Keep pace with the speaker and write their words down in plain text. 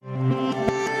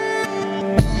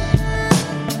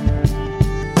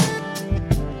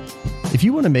If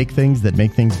you want to make things that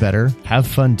make things better, have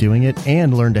fun doing it,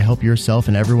 and learn to help yourself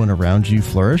and everyone around you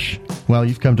flourish, well,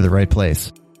 you've come to the right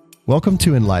place. Welcome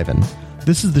to Enliven.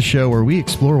 This is the show where we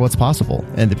explore what's possible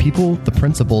and the people, the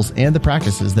principles, and the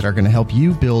practices that are going to help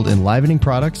you build enlivening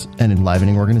products and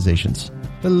enlivening organizations.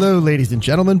 Hello, ladies and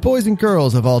gentlemen, boys and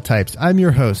girls of all types. I'm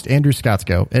your host, Andrew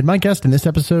Scottsko, and my guest in this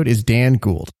episode is Dan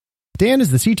Gould. Dan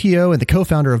is the CTO and the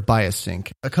co-founder of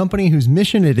BiasSync, a company whose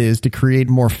mission it is to create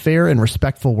more fair and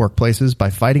respectful workplaces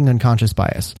by fighting unconscious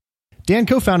bias. Dan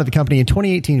co-founded the company in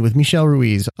 2018 with Michelle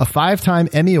Ruiz, a 5-time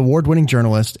Emmy award-winning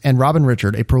journalist, and Robin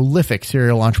Richard, a prolific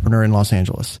serial entrepreneur in Los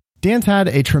Angeles. Dan's had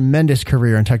a tremendous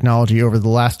career in technology over the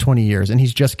last 20 years, and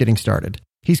he's just getting started.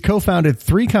 He's co-founded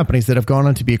 3 companies that have gone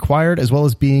on to be acquired, as well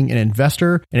as being an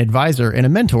investor, an advisor, and a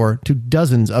mentor to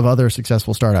dozens of other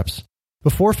successful startups.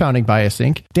 Before founding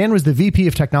BiasSync, Dan was the VP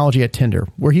of technology at Tinder,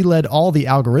 where he led all the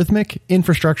algorithmic,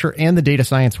 infrastructure, and the data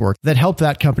science work that helped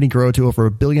that company grow to over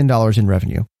 $1 billion in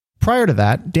revenue. Prior to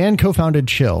that, Dan co-founded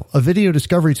Chill, a video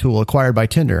discovery tool acquired by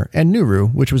Tinder, and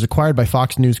Nuru, which was acquired by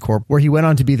Fox News Corp, where he went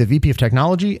on to be the VP of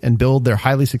technology and build their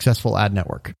highly successful ad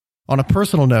network. On a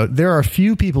personal note, there are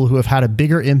few people who have had a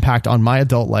bigger impact on my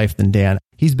adult life than Dan.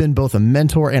 He's been both a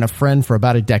mentor and a friend for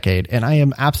about a decade, and I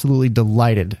am absolutely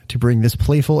delighted to bring this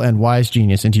playful and wise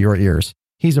genius into your ears.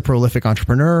 He's a prolific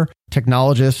entrepreneur,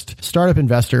 technologist, startup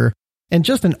investor, and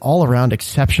just an all-around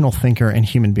exceptional thinker and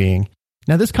human being.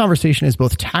 Now, this conversation is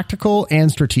both tactical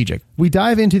and strategic. We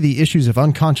dive into the issues of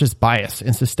unconscious bias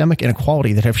and systemic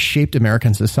inequality that have shaped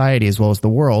American society as well as the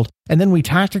world, and then we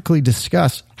tactically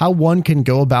discuss how one can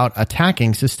go about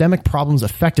attacking systemic problems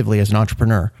effectively as an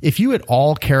entrepreneur. If you at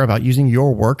all care about using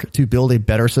your work to build a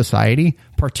better society,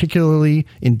 particularly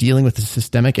in dealing with the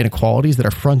systemic inequalities that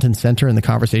are front and center in the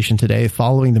conversation today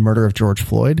following the murder of George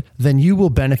Floyd, then you will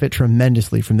benefit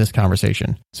tremendously from this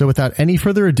conversation. So without any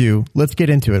further ado, let's get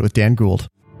into it with Dan Gould.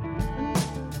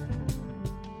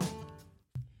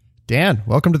 Dan,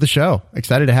 welcome to the show.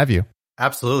 Excited to have you.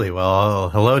 Absolutely. Well,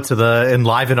 hello to the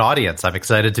Enliven audience. I'm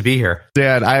excited to be here.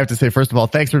 Dan, I have to say, first of all,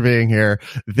 thanks for being here.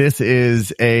 This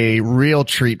is a real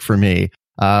treat for me.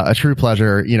 A true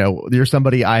pleasure. You know, you're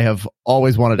somebody I have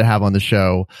always wanted to have on the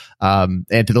show. And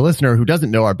to the listener who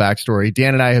doesn't know our backstory,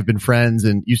 Dan and I have been friends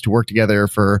and used to work together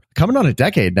for coming on a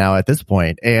decade now at this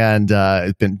point. And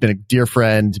been a dear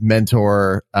friend,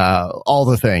 mentor, all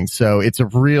the things. So it's a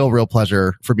real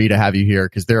pleasure for me to have you here,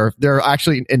 because there are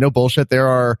actually, and no bullshit, there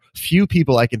are few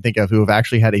people I can think of who have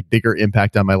actually had a bigger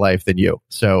impact on my life than you.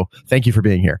 So thank you for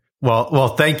being here.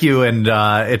 Well, thank you. And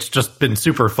it's just been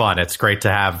super fun. It's great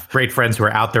to have great friends who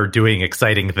are out there doing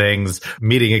exciting things,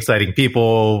 meeting exciting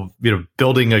people,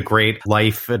 building a great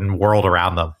life and world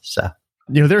around them. So,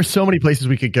 there are so many places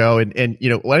we could go. And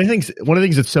one of the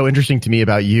things that's so interesting to me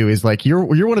about you is like, you're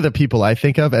one of the people I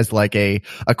think of as like a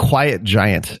quiet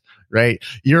giant. Right.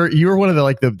 You're one of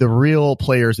the real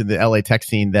players in the LA tech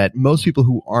scene that most people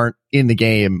who aren't in the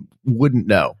game wouldn't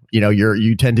know.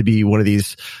 You tend to be one of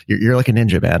these, you're like a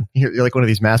ninja, man. You're like one of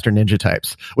these master ninja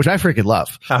types, which I freaking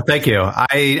love. Oh, thank you.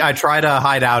 I try to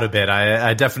hide out a bit.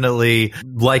 I definitely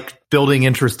like building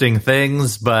interesting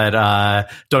things, but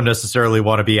don't necessarily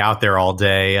want to be out there all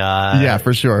day. Yeah,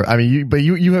 for sure. I mean,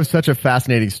 you have such a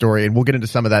fascinating story, and we'll get into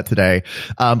some of that today.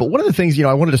 But one of the things,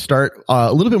 I wanted to start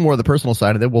a little bit more of the personal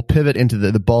side, and then we'll pivot into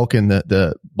the bulk and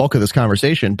the bulk of this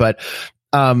conversation. But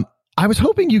I was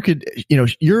hoping you could,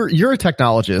 you're a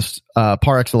technologist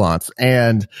par excellence,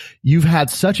 and you've had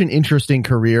such an interesting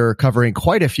career covering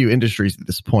quite a few industries at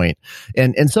this point.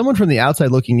 And someone from the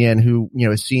outside looking in who,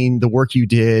 has seen the work you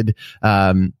did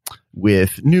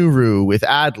with Nuru, with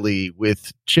Adly,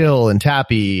 with Chill and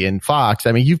Tappy and Fox.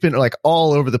 I mean, you've been like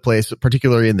all over the place,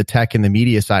 particularly in the tech and the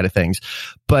media side of things.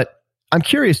 But I'm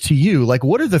curious to you, like,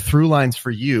 what are the through lines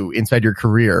for you inside your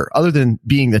career, other than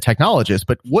being the technologist,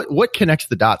 but what connects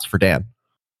the dots for Dan?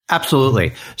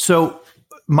 Absolutely. So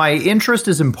my interest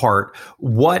is in part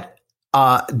what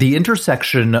the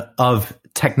intersection of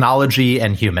technology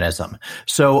and humanism.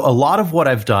 So a lot of what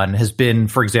I've done has been,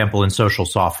 for example, in social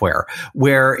software,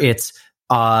 where it's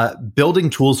building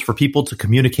tools for people to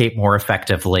communicate more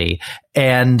effectively.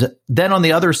 And then on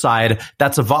the other side,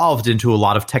 that's evolved into a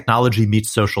lot of technology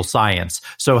meets social science.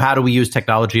 So how do we use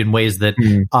technology in ways that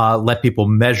let people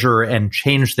measure and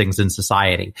change things in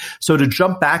society? So to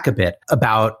jump back a bit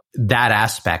about that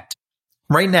aspect,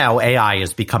 right now, AI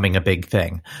is becoming a big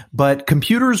thing, but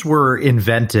computers were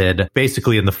invented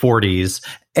basically in the 40s.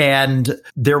 And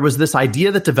there was this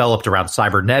idea that developed around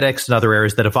cybernetics and other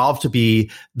areas that evolved to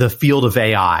be the field of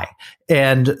AI.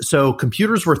 And so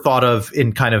computers were thought of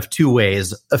in kind of two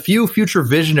ways. A few future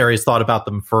visionaries thought about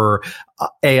them for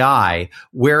AI,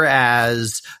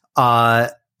 whereas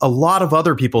a lot of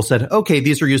other people said, okay,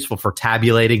 these are useful for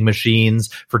tabulating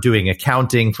machines, for doing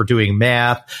accounting, for doing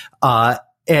math.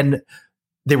 And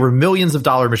they were millions of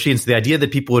dollar machines. The idea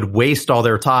that people would waste all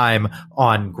their time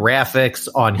on graphics,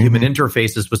 on human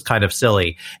interfaces was kind of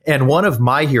silly. And one of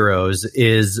my heroes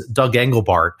is Doug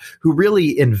Engelbart, who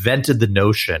really invented the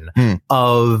notion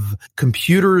of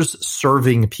computers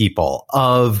serving people,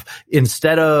 of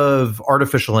instead of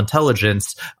artificial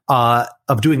intelligence,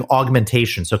 of doing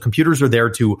augmentation. So computers are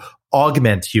there to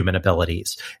augment human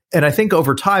abilities. And I think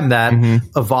over time that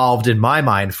evolved in my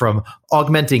mind from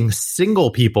augmenting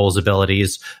single people's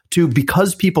abilities to,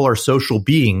 because people are social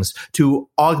beings, to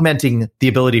augmenting the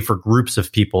ability for groups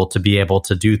of people to be able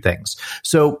to do things.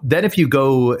 So then if you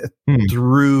go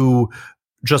through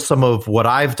just some of what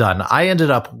I've done, I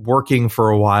ended up working for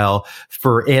a while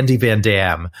for Andy Van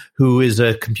Dam, who is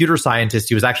a computer scientist.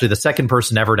 He was actually the second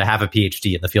person ever to have a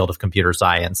PhD in the field of computer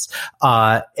science,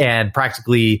 and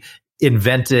practically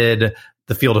invented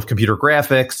the field of computer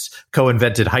graphics,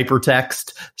 co-invented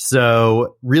hypertext.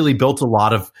 So really built a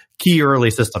lot of key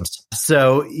early systems.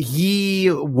 So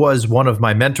he was one of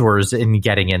my mentors in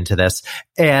getting into this,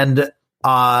 and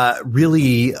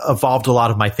really evolved a lot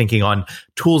of my thinking on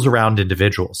tools around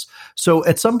individuals. So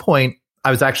at some point, I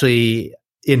was actually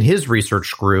in his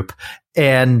research group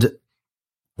and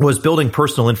was building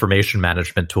personal information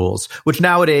management tools, which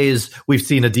nowadays we've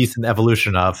seen a decent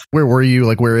evolution of. Where were you?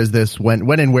 Like, where is this? When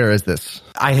and where is this?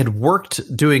 I had worked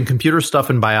doing computer stuff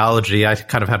in biology. I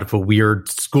kind of had a weird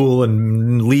school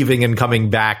and leaving and coming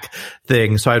back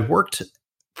thing. So I'd worked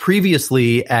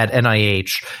previously at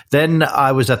NIH. Then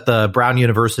I was at the Brown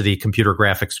University Computer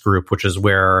Graphics Group, which is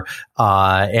where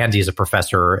Andy is a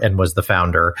professor and was the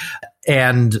founder.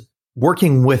 And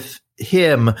working with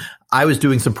him, I was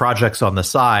doing some projects on the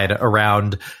side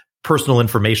around personal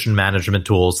information management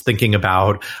tools, thinking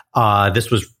about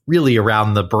this was really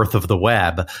around the birth of the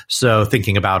web. So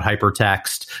thinking about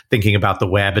hypertext, thinking about the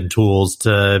web and tools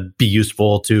to be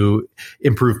useful to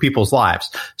improve people's lives.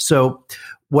 So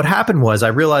what happened was I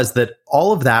realized that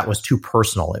all of that was too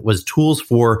personal. It was tools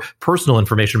for personal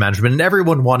information management, and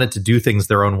everyone wanted to do things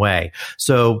their own way.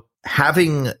 So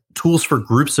having tools for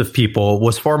groups of people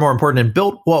was far more important, and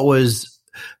built what was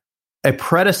a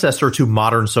predecessor to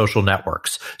modern social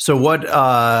networks. So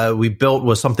what we built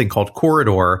was something called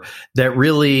Corridor, that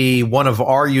really, one of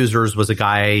our users was a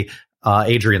guy,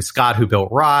 Adrian Scott, who built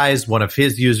Rise. One of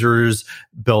his users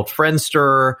built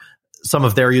Friendster. Some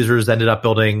of their users ended up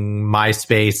building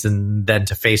MySpace and then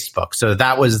to Facebook. So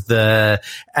that was the,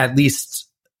 at least,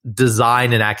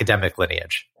 design and academic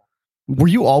lineage. Were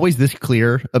you always this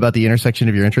clear about the intersection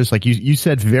of your interests? Like you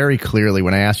said very clearly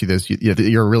when I asked you this,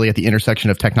 you're really at the intersection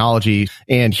of technology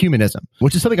and humanism,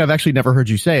 which is something I've actually never heard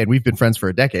you say, and we've been friends for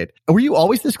a decade. Were you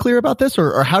always this clear about this,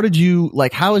 or how did you,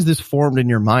 like, how has this formed in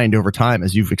your mind over time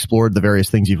as you've explored the various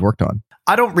things you've worked on?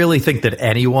 I don't really think that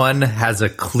anyone has a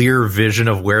clear vision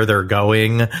of where they're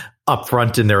going up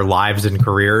front in their lives and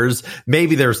careers.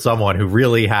 Maybe there's someone who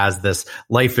really has this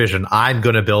life vision. I'm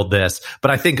going to build this.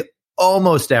 But I think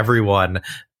almost everyone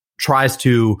tries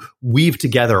to weave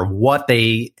together what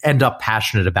they end up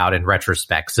passionate about in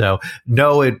retrospect. So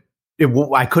no,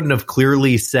 I couldn't have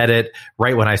clearly said it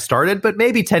right when I started, but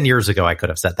maybe 10 years ago I could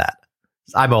have said that.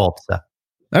 I'm old. So.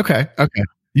 Okay.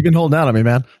 You've been holding out on me,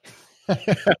 man.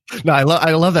 No, I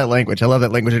love that language. I love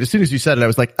that language. And as soon as you said it, I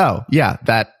was like, oh yeah,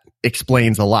 that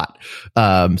explains a lot.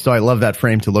 So I love that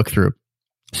frame to look through.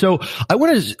 So I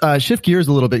want to shift gears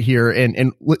a little bit here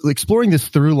and exploring this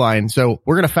through line. So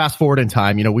we're going to fast forward in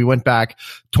time. You know, we went back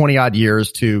 20 odd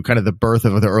years to kind of the birth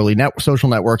of the early social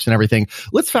networks and everything.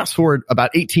 Let's fast forward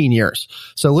about 18 years.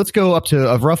 So let's go up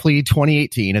to roughly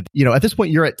 2018. You know, at this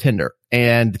point you're at Tinder,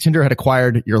 and Tinder had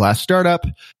acquired your last startup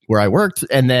where I worked.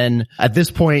 And then at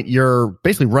this point you're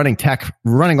basically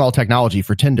running all technology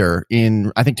for Tinder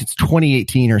in, I think it's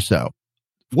 2018 or so.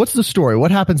 What's the story?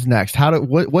 What happens next?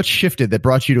 What shifted that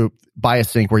brought you to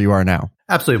BioSync where you are now?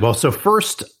 Absolutely. Well, so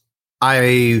first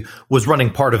I was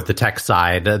running part of the tech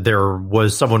side. There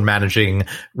was someone managing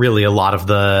really a lot of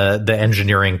the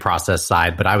engineering process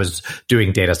side, but I was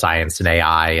doing data science and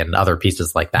AI and other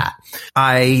pieces like that.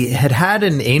 I had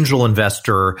an angel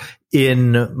investor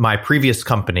in my previous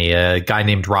company, a guy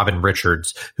named Robin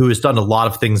Richards, who has done a lot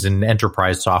of things in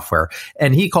enterprise software.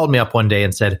 And he called me up one day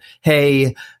and said,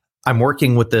 "Hey, I'm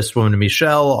working with this woman,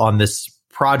 Michelle, on this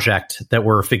project that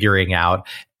we're figuring out.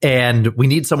 And we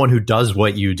need someone who does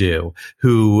what you do,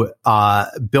 who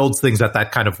builds things at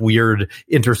that kind of weird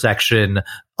intersection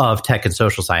of tech and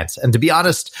social science." And to be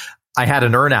honest, I had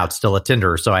an earnout still at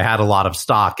Tinder, so I had a lot of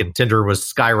stock and Tinder was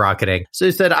skyrocketing. So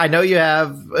he said, I know you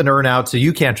have an earnout, so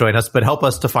you can't join us, but help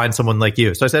us to find someone like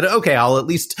you. So I said, okay, I'll at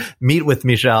least meet with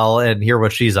Michelle and hear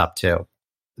what she's up to.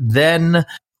 Then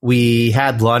we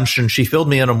had lunch and she filled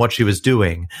me in on what she was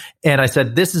doing. And I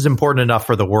said, this is important enough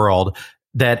for the world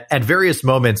that at various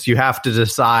moments you have to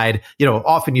decide,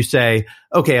 often you say,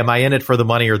 okay, am I in it for the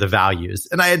money or the values?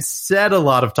 And I had said a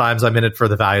lot of times I'm in it for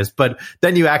the values, but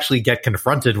then you actually get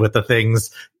confronted with the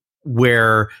things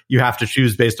where you have to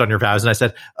choose based on your values. And I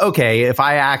said, okay, if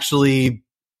I actually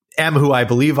am who I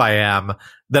believe I am,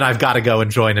 then I've got to go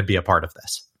and join and be a part of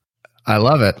this. I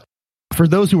love it. For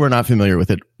those who are not familiar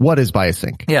with it, what is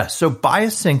BiasSync? Yeah, so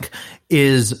BiasSync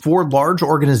is for large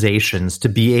organizations to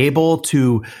be able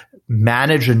to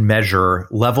manage and measure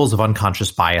levels of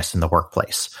unconscious bias in the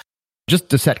workplace. Just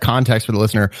to set context for the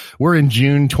listener, we're in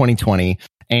June 2020.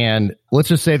 And let's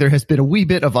just say there has been a wee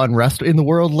bit of unrest in the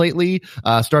world lately,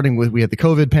 starting with, we had the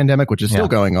COVID pandemic, which is still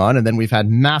going on. And then we've had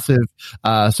massive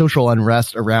social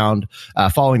unrest around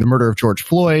following the murder of George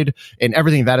Floyd and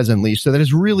everything that has unleashed. So that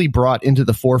has really brought into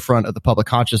the forefront of the public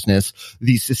consciousness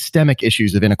these systemic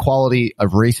issues of inequality,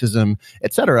 of racism,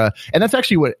 et cetera. And that's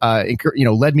actually what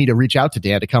led me to reach out to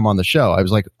Dan to come on the show. I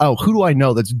was like, oh, who do I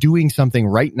know that's doing something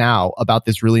right now about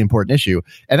this really important issue?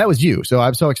 And that was you. So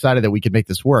I'm so excited that we could make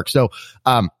this work. So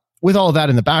with all of that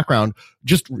in the background,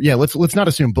 let's not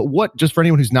assume, but just for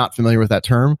anyone who's not familiar with that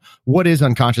term, what is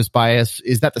unconscious bias?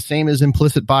 Is that the same as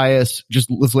implicit bias? Just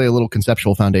let's lay a little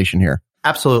conceptual foundation here.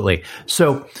 Absolutely.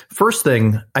 So first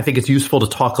thing, I think it's useful to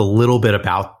talk a little bit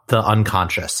about the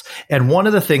unconscious. And one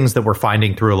of the things that we're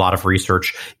finding through a lot of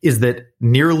research is that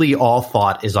nearly all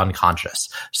thought is unconscious.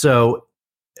 So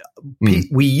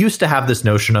we used to have this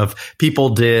notion of people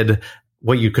did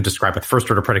what you could describe with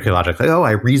first order predicate logic, like, oh,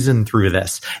 I reasoned through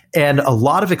this. And a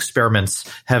lot of experiments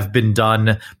have been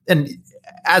done. And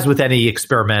as with any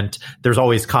experiment, there's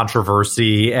always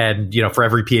controversy. And, for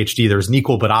every PhD, there's an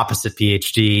equal but opposite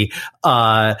PhD.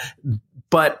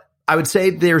 But I would say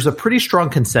there's a pretty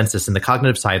strong consensus in the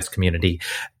cognitive science community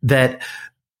that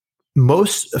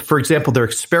for example, there are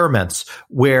experiments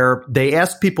where they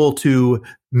ask people to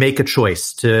make a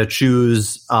choice to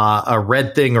choose a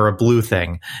red thing or a blue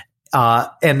thing.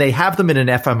 And they have them in an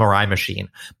fMRI machine.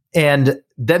 And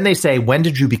then they say, when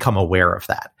did you become aware of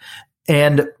that?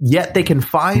 And yet they can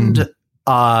find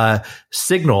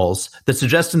signals that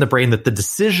suggest in the brain that the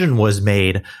decision was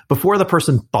made before the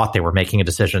person thought they were making a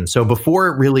decision. So before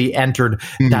it really entered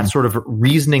that sort of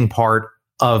reasoning part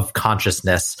of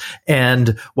consciousness.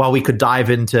 And while we could dive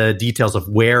into details of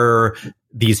where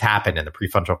these happen in the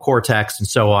prefrontal cortex and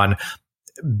so on,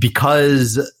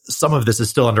 because some of this is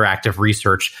still under active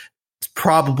research, it's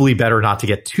probably better not to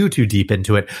get too deep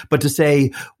into it, but to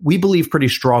say we believe pretty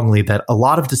strongly that a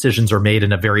lot of decisions are made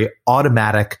in a very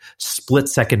automatic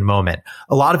split-second moment.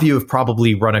 A lot of you have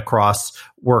probably run across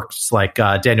works like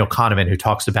Daniel Kahneman, who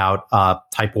talks about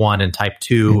type 1 and type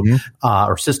 2,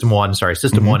 or system 1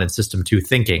 and system 2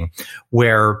 thinking,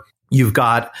 where you've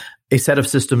got a set of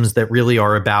systems that really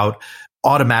are about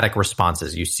automatic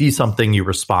responses. You see something, you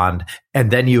respond,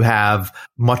 and then you have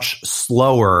much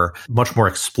slower, much more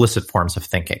explicit forms of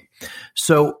thinking.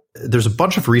 So there's a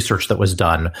bunch of research that was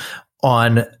done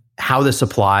on how this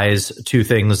applies to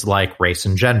things like race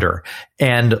and gender.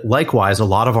 And likewise, a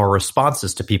lot of our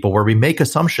responses to people where we make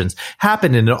assumptions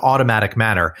happen in an automatic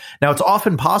manner. Now, it's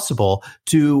often possible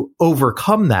to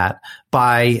overcome that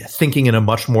by thinking in a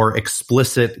much more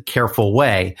explicit, careful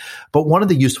way. But one of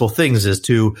the useful things is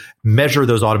to measure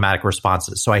those automatic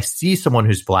responses. So I see someone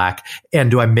who's Black,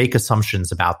 and do I make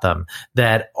assumptions about them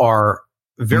that are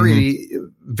very,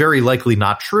 very likely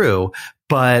not true,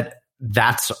 but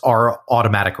that's our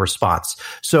automatic response.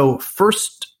 So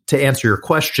first, to answer your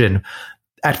question,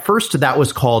 at first that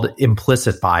was called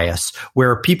implicit bias,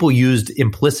 where people used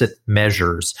implicit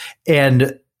measures.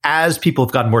 And as people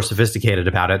have gotten more sophisticated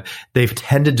about it, they've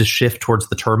tended to shift towards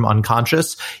the term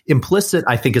unconscious. Implicit,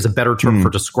 I think, is a better term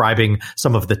for describing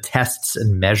some of the tests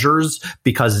and measures,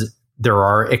 because there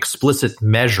are explicit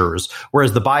measures,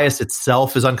 whereas the bias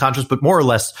itself is unconscious, but more or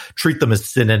less treat them as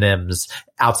synonyms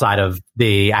outside of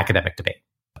the academic debate.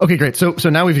 Okay, great. So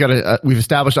now we've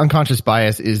established unconscious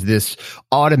bias is this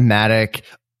automatic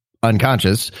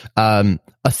unconscious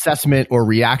assessment or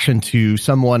reaction to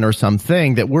someone or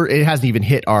something that it hasn't even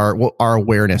hit our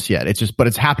awareness yet. It's just, but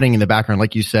it's happening in the background.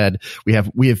 Like you said, we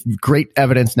have great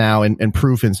evidence now and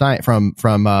proof in science from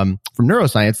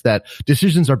neuroscience that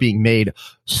decisions are being made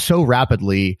so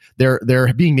rapidly.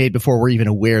 They're being made before we're even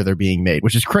aware they're being made,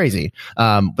 which is crazy.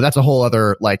 But that's a whole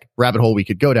other rabbit hole we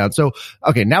could go down. So,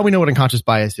 okay, now we know what unconscious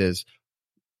bias is.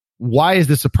 why is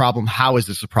this a problem? How is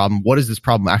this a problem? What does this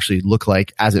problem actually look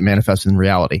like as it manifests in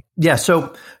reality? Yeah.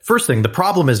 So first thing, the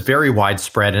problem is very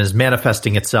widespread and is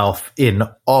manifesting itself in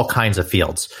all kinds of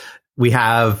fields. We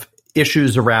have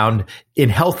issues around in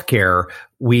healthcare.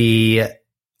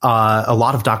 A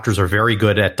lot of doctors are very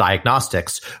good at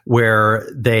diagnostics where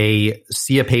they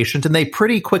see a patient and they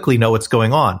pretty quickly know what's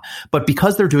going on. But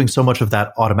because they're doing so much of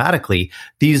that automatically,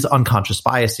 these unconscious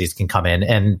biases can come in.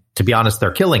 And to be honest,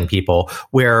 they're killing people,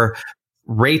 where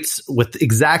rates with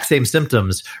exact same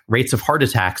symptoms, rates of heart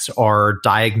attacks are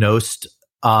diagnosed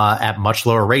at much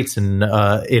lower rates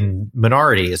in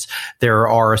minorities. There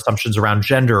are assumptions around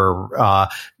gender.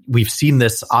 We've seen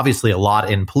this obviously a lot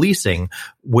in policing,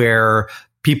 where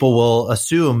people will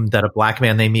assume that a black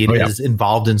man they meet is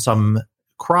involved in some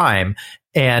crime,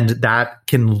 and that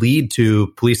can lead to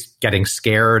police getting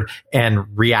scared and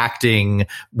reacting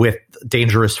with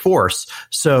dangerous force.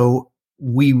 So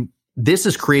this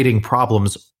is creating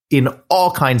problems in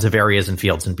all kinds of areas and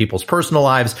fields, in people's personal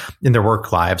lives, in their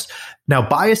work lives. Now,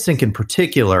 BiasSync in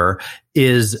particular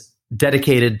is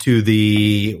dedicated to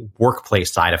the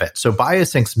workplace side of it. So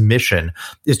BiasSync's mission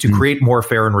is to create more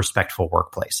fair and respectful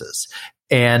workplaces.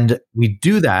 And we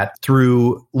do that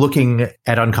through looking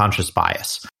at unconscious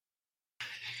bias.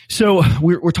 So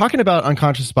we're talking about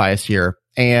unconscious bias here.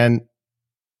 And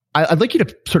I'd like you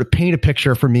to sort of paint a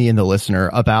picture for me and the listener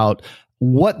about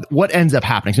what ends up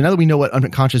happening. So now that we know what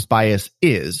unconscious bias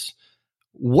is,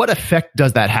 what effect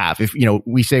does that have? If,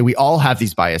 we say we all have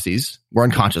these biases, we're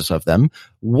unconscious of them.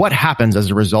 What happens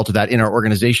as a result of that in our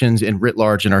organizations and writ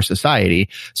large in our society?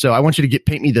 So I want you to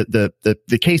paint me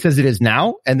the case as it is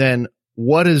now, and then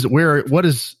what does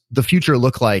the future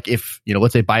look like if,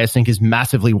 let's say BiasSync is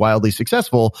massively, wildly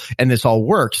successful and this all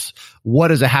works? What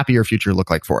does a happier future look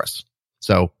like for us?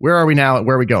 So where are we now?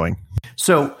 Where are we going?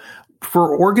 So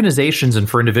for organizations and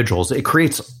for individuals, it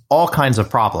creates all kinds of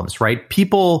problems, right?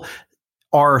 People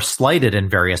are slighted in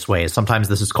various ways. Sometimes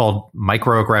this is called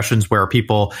microaggressions, where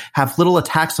people have little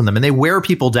attacks on them and they wear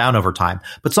people down over time.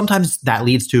 But sometimes that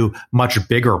leads to much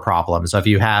bigger problems of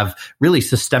you have really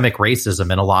systemic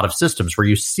racism in a lot of systems, where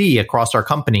you see across our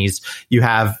companies, you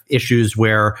have issues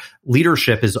where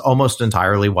leadership is almost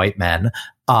entirely white men.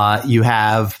 You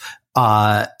have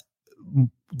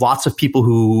lots of people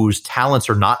whose talents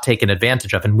are not taken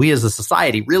advantage of. And we as a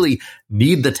society really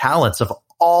need the talents of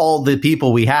all the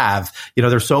people we have.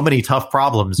 There's so many tough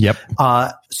problems. Yep.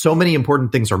 So many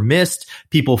important things are missed.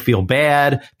 People feel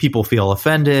bad. People feel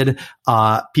offended.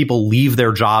 People leave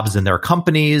their jobs in their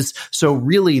companies. So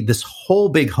really this whole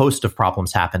big host of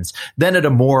problems happens. Then at a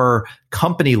more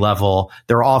company level,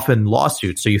 there are often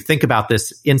lawsuits. So you think about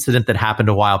this incident that happened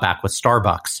a while back with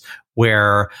Starbucks,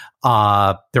 where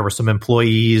there were some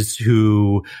employees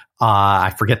who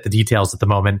I forget the details at the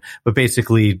moment, but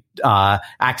basically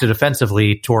acted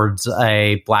offensively towards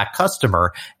a black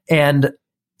customer. And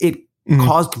it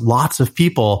caused lots of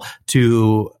people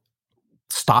to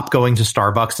stop going to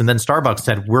Starbucks. And then Starbucks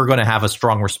said, we're going to have a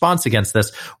strong response against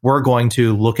this. We're going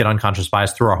to look at unconscious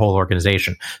bias through our whole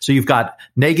organization. So you've got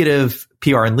negative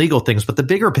PR and legal things, but the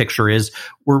bigger picture is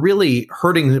we're really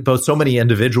hurting both so many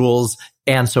individuals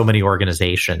and so many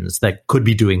organizations that could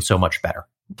be doing so much better.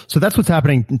 So that's what's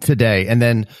happening today. And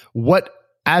then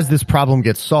as this problem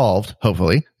gets solved,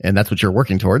 hopefully, and that's what you're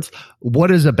working towards, what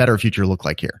does a better future look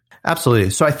like here? Absolutely.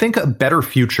 So I think a better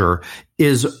future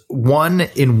is one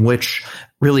in which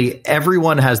really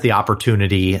everyone has the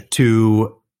opportunity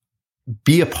to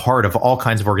be a part of all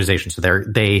kinds of organizations. So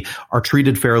they are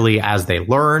treated fairly as they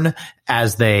learn,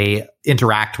 as they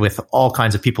interact with all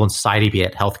kinds of people in society, be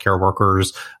it healthcare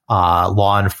workers,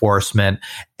 law enforcement,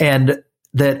 and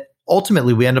that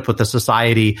ultimately we end up with a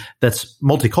society that's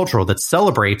multicultural, that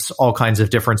celebrates all kinds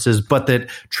of differences, but that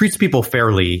treats people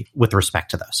fairly with respect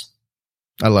to those.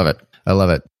 I love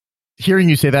it. Hearing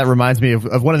you say that reminds me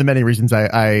of one of the many reasons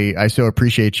I so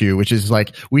appreciate you, which is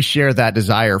like we share that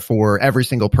desire for every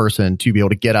single person to be able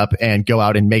to get up and go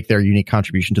out and make their unique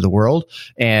contribution to the world.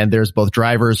 And there's both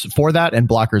drivers for that and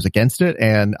blockers against it.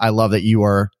 And I love that you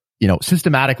are,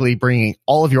 systematically bringing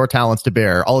all of your talents to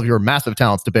bear, all of your massive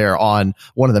talents to bear on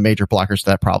one of the major blockers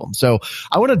to that problem. So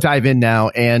I want to dive in now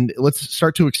and let's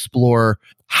start to explore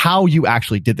how you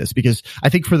actually did this, because I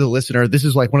think for the listener, this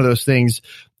is like one of those things.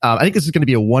 I think this is going to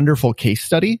be a wonderful case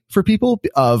study for people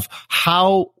of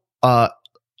how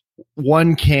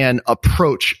one can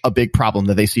approach a big problem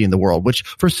that they see in the world, which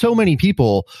for so many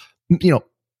people,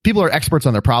 people are experts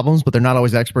on their problems, but they're not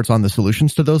always experts on the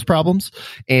solutions to those problems.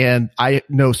 And I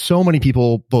know so many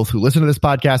people, both who listen to this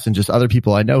podcast and just other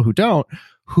people I know who don't,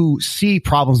 who see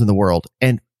problems in the world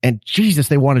and Jesus,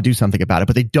 they want to do something about it,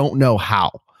 but they don't know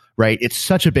how. right? It's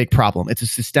such a big problem. It's a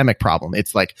systemic problem.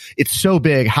 It's like, it's so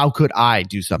big. How could I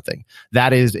do something?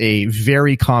 That is a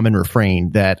very common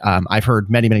refrain that I've heard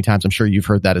many, many times. I'm sure you've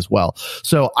heard that as well.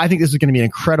 So I think this is going to be an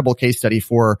incredible case study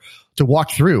to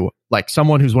walk through, like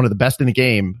someone who's one of the best in the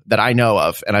game that I know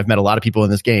of. And I've met a lot of people in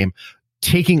this game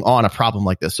taking on a problem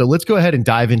like this. So let's go ahead and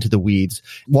dive into the weeds.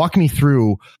 Walk me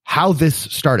through how this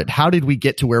started. How did we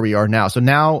get to where we are now? So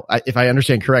now, if I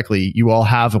understand correctly, you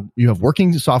have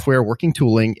working software, working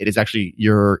tooling. It is actually,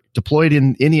 you're deployed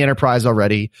in the enterprise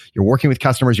already. You're working with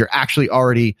customers. You're actually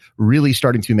already really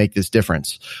starting to make this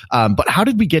difference. But how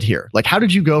did we get here? Like, how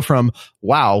did you go from,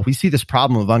 wow, we see this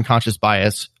problem of unconscious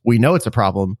bias. We know it's a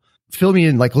problem. Fill me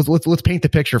in, like, let's paint the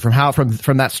picture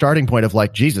from that starting point of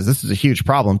like, Jesus, this is a huge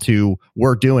problem, to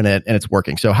we're doing it and it's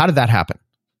working. So how did that happen?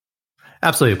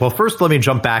 Absolutely. Well, first, let me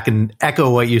jump back and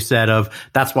echo what you said of,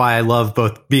 that's why I love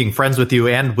both being friends with you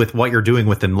and with what you're doing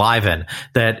with Enliven,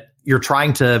 that you're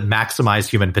trying to maximize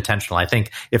human potential. I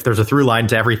think if there's a through line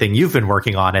to everything you've been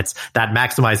working on, it's that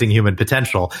maximizing human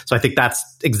potential. So I think that's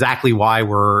exactly why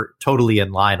we're totally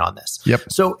in line on this. Yep.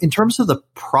 So in terms of the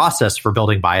process for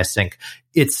building BiasSync,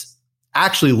 it's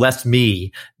actually less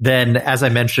me than, as I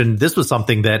mentioned, this was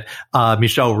something that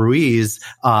Michelle Ruiz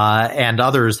and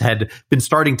others had been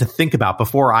starting to think about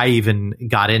before I even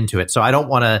got into it. So I don't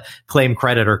want to claim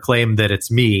credit or claim that it's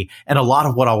me. And a lot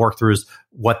of what I'll work through is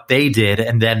what they did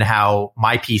and then how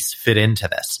my piece fit into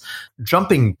this.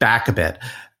 Jumping back a bit,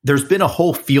 there's been a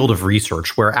whole field of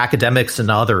research where academics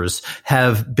and others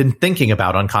have been thinking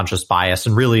about unconscious bias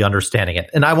and really understanding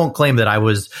it. And I won't claim that I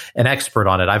was an expert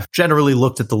on it. I've generally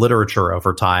looked at the literature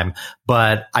over time,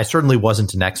 but I certainly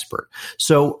wasn't an expert.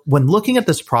 So when looking at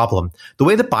this problem, the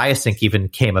way that BiasSync even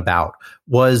came about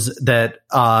was that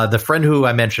the friend who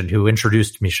I mentioned, who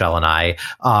introduced Michelle and I,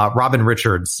 Robin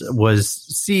Richards, was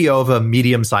CEO of a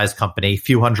medium-sized company,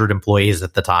 few hundred employees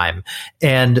at the time.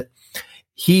 And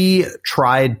he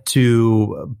tried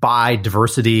to buy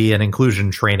diversity and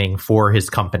inclusion training for his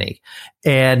company.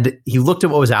 And he looked at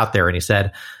what was out there and he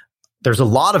said, there's a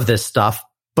lot of this stuff,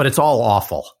 but it's all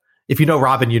awful. If you know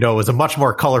Robin, you know it was a much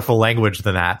more colorful language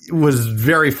than that. It was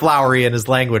very flowery in his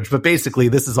language, but basically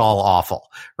this is all awful,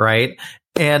 right?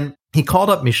 And he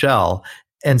called up Michelle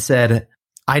and said,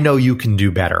 I know you can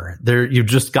do better. You've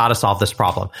just got to solve this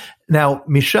problem. Now,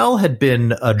 Michelle had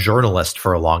been a journalist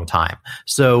for a long time.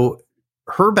 So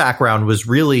her background was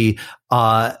really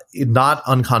not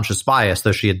unconscious bias,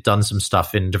 though she had done some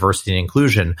stuff in diversity and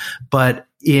inclusion, but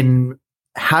in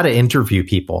how to interview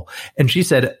people. And she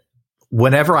said,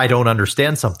 whenever I don't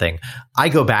understand something, I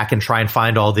go back and try and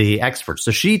find all the experts.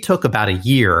 So she took about a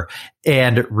year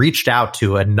and reached out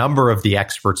to a number of the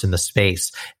experts in the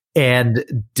space and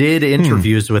did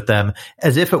interviews with them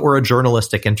as if it were a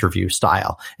journalistic interview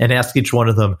style, and asked each one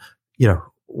of them,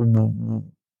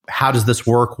 how does this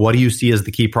work? What do you see as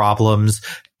the key problems?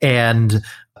 And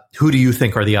who do you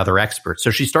think are the other experts?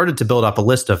 So she started to build up a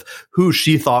list of who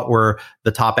she thought were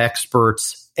the top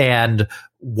experts and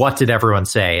what did everyone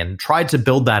say, and tried to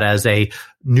build that as a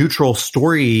neutral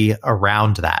story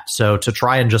around that. So to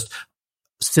try and just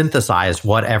synthesize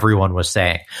what everyone was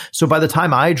saying. So by the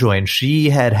time I joined, she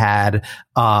had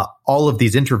all of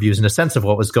these interviews and a sense of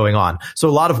what was going on. So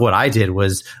a lot of what I did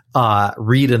was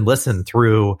read and listen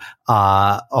through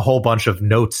a whole bunch of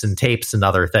notes and tapes and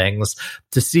other things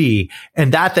to see.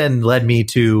 And that then led me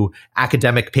to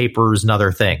academic papers and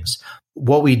other things.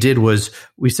 What we did was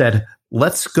we said,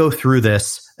 let's go through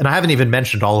this. And I haven't even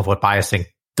mentioned all of what BiasSync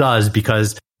does,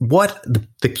 because what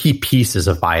the key pieces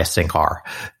of BiasSync are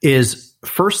is,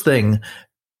 first thing,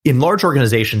 in large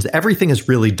organizations, everything is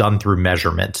really done through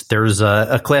measurement. There's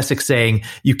a classic saying,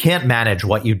 you can't manage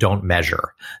what you don't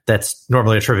measure. That's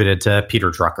normally attributed to Peter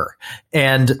Drucker.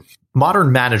 And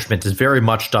modern management is very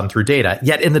much done through data.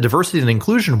 Yet in the diversity and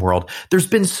inclusion world, there's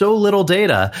been so little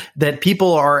data that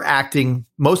people are acting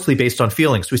mostly based on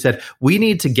feelings. We said, we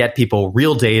need to get people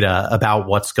real data about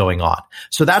what's going on.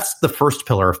 So that's the first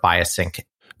pillar of BiasSync.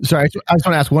 Sorry, I just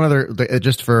want to ask one other,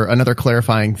 just for another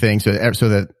clarifying thing, so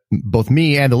that both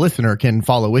me and the listener can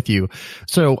follow with you.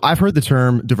 So I've heard the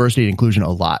term diversity and inclusion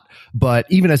a lot, but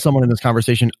even as someone in this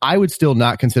conversation, I would still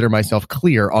not consider myself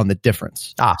clear on the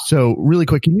difference. So really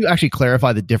quick, can you actually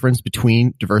clarify the difference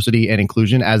between diversity and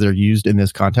inclusion as they're used in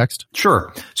this context?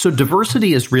 Sure. So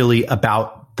diversity is really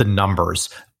about the numbers.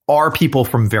 Are people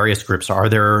from various groups? Are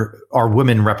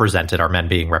women represented? Are men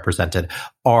being represented?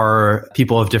 Are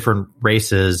people of different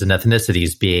races and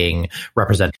ethnicities being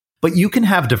represented? But you can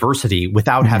have diversity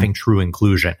without having true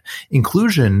inclusion.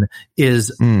 Inclusion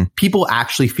is people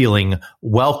actually feeling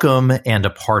welcome and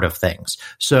a part of things.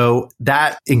 So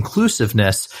that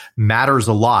inclusiveness matters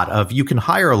a lot. Of you can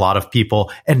hire a lot of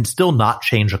people and still not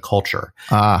change a culture.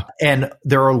 And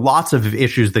there are lots of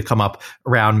issues that come up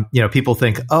around, people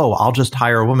think, oh, I'll just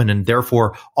hire a woman and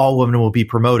therefore all women will be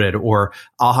promoted, or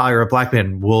I'll hire a black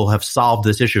man, we'll have solved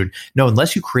this issue. No,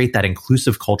 unless you create that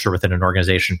inclusive culture within an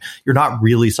organization, you're not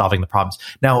really solving the problems.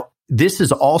 Now, this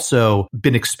has also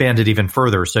been expanded even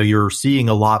further. So you're seeing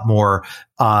a lot more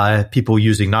people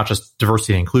using not just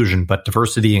diversity and inclusion, but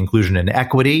diversity, inclusion, and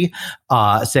equity,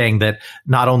 saying that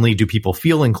not only do people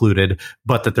feel included,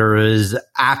 but that there is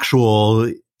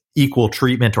actual equal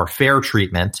treatment or fair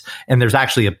treatment. And there's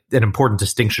actually an important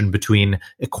distinction between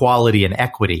equality and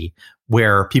equity,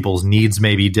 where people's needs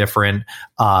may be different,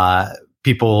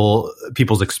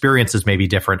 people's experiences may be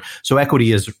different. So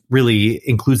equity is really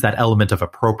includes that element of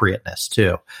appropriateness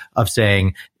too, of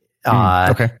saying,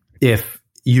 if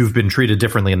you've been treated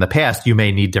differently in the past, you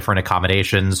may need different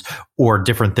accommodations or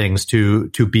different things to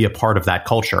be a part of that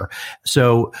culture.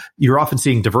 So you're often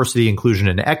seeing diversity, inclusion,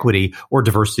 and equity, or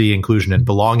diversity, inclusion, and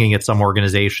belonging at some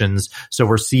organizations. So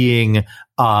we're seeing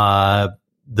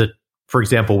for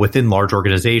example, within large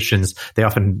organizations, they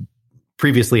often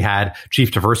previously had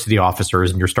chief diversity officers,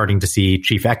 and you're starting to see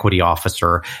chief equity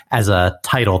officer as a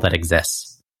title that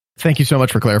exists. Thank you so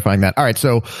much for clarifying that. All right.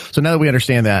 So now that we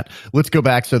understand that, let's go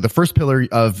back. So the first pillar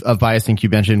of biasing you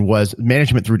mentioned was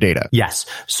management through data. Yes.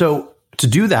 So to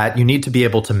do that, you need to be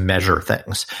able to measure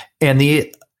things. And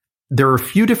there are a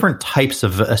few different types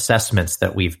of assessments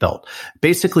that we've built.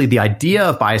 Basically, the idea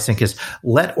of biasing is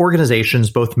let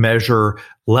organizations both measure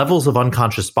levels of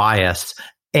unconscious bias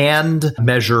and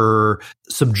measure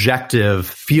subjective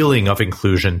feeling of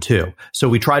inclusion too. So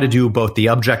we try to do both the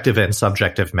objective and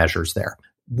subjective measures there.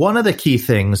 One of the key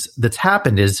things that's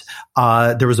happened is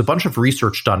there was a bunch of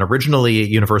research done originally at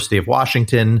University of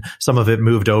Washington. Some of it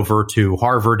moved over to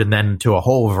Harvard and then to a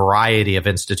whole variety of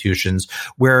institutions,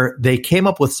 where they came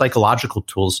up with psychological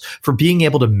tools for being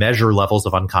able to measure levels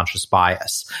of unconscious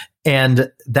bias.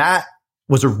 And that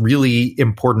was a really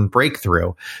important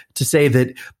breakthrough to say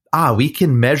that, we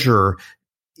can measure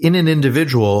in an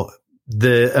individual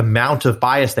the amount of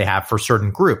bias they have for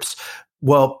certain groups.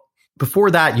 Well,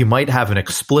 before that, you might have an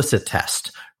explicit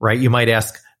test, right? You might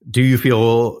ask, do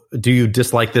you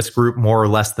dislike this group more or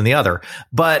less than the other?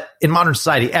 But in modern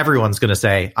society, everyone's going to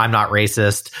say, I'm not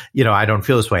racist. I don't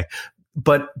feel this way.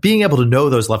 But being able to know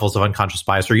those levels of unconscious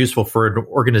bias are useful for an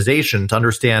organization to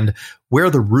understand where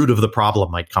the root of the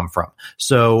problem might come from.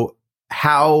 So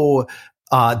how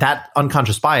that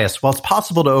unconscious bias, while it's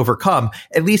possible to overcome,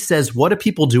 at least says, what do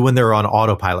people do when they're on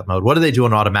autopilot mode? What do they do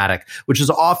on automatic? Which is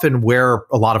often where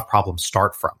a lot of problems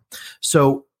start from.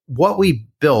 So what we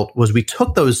built was we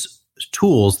took those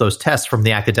tools, those tests from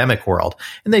the academic world,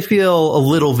 and they feel a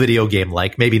little video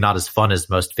game-like, maybe not as fun as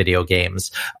most video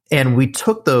games. And we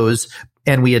took those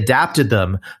and we adapted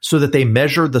them so that they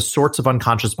measure the sorts of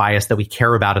unconscious bias that we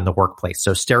care about in the workplace.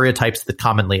 So stereotypes that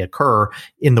commonly occur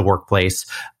in the workplace,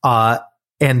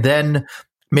 and then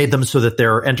made them so that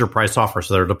they're enterprise software,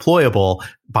 so they're deployable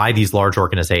by these large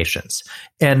organizations.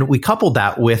 And we coupled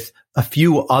that with a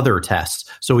few other tests.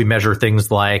 So we measure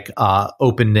things like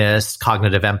openness,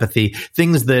 cognitive empathy,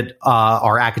 things that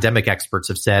our academic experts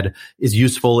have said is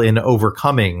useful in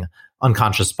overcoming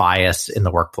unconscious bias in the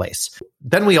workplace.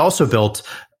 Then we also built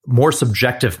more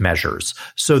subjective measures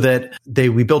so that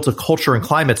we built a culture and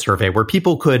climate survey where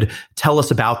people could tell us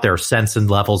about their sense and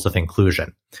levels of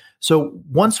inclusion. So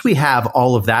once we have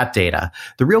all of that data,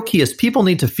 the real key is people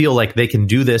need to feel like they can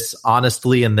do this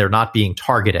honestly and they're not being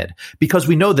targeted, because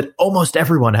we know that almost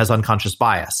everyone has unconscious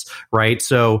bias, right?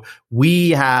 So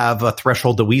we have a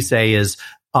threshold that we say is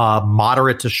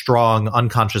moderate to strong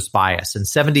unconscious bias. And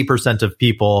 70% of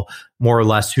people, more or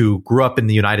less, who grew up in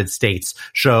the United States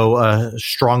show a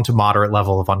strong to moderate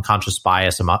level of unconscious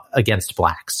bias against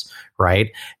Blacks,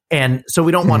 right? And so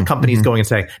we don't want companies going and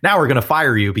saying, now we're going to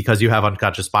fire you because you have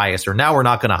unconscious bias, or now we're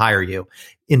not going to hire you.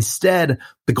 Instead,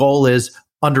 the goal is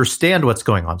understand what's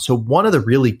going on. So one of the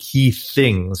really key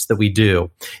things that we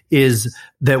do is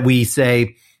that we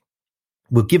say,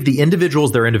 we'll give the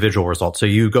individuals their individual results. So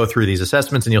you go through these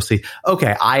assessments and you'll see,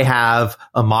 okay, I have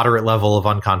a moderate level of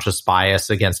unconscious bias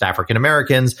against African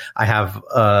Americans. I have,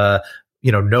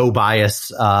 no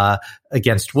bias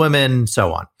against women,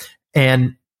 so on.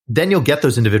 And then you'll get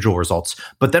those individual results.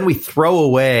 But then we throw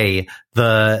away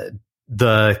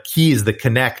the keys that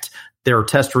connect their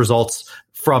test results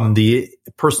from the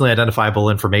personally identifiable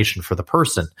information for the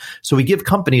person. So we give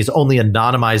companies only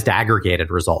anonymized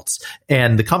aggregated results,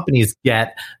 and the companies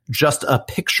get just a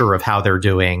picture of how they're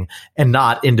doing and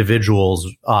not individual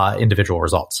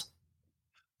results.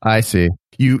 I see.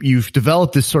 You've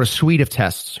developed this sort of suite of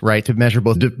tests, right, to measure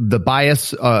both the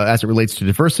bias as it relates to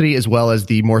diversity, as well as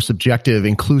the more subjective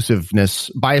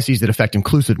inclusiveness, biases that affect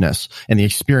inclusiveness and the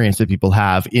experience that people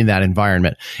have in that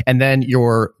environment. And then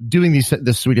you're doing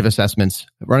this suite of assessments,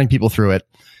 running people through it.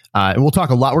 And we'll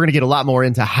talk a lot. We're going to get a lot more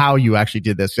into how you actually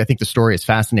did this. I think the story is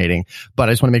fascinating, but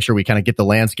I just want to make sure we kind of get the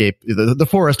landscape, the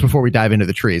forest before we dive into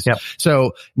the trees. Yep.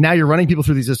 So now you're running people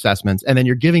through these assessments, and then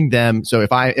you're giving them. So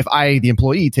if I, the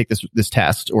employee, take this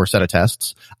test or set of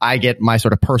tests, I get my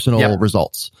sort of personal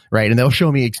results, right? And they'll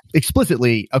show me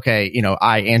explicitly, okay,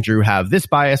 I, Andrew, have this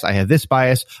bias. I have this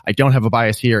bias. I don't have a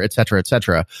bias here, et cetera, et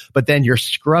cetera. But then you're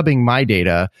scrubbing my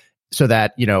data so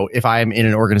that, if I'm in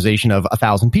an organization of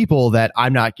 1,000 people, that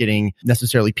I'm not getting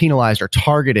necessarily penalized or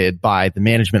targeted by the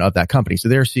management of that company. So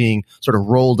they're seeing sort of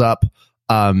rolled up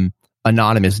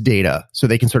anonymous data. So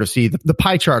they can sort of see the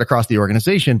pie chart across the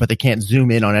organization, but they can't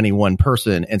zoom in on any one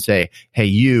person and say, hey,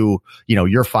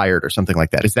 you're fired or something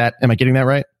like that. Am I getting that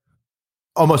right?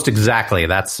 Almost exactly.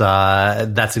 That's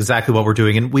exactly what we're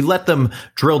doing. And we let them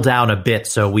drill down a bit.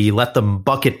 So we let them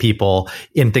bucket people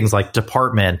in things like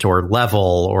department or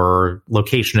level or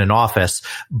location in office.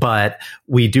 But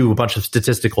we do a bunch of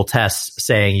statistical tests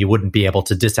saying you wouldn't be able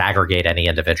to disaggregate any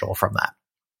individual from that.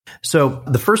 So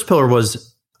the first pillar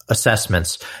was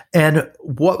assessments. And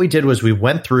what we did was we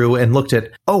went through and looked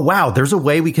at, oh, wow, there's a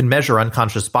way we can measure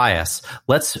unconscious bias.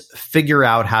 Let's figure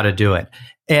out how to do it.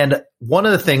 And one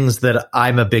of the things that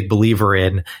I'm a big believer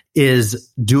in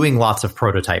is doing lots of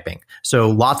prototyping. So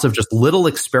lots of just little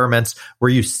experiments where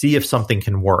you see if something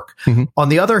can work. Mm-hmm. On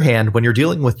the other hand, when you're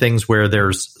dealing with things where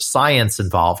there's science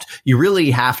involved, you really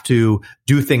have to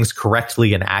do things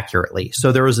correctly and accurately.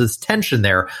 So there was this tension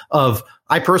there of,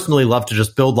 I personally love to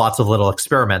just build lots of little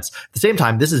experiments. At the same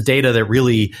time, this is data that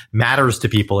really matters to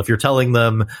people. If you're telling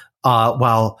them,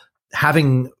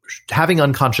 having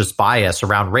unconscious bias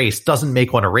around race doesn't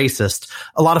make one a racist.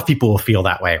 A lot of people will feel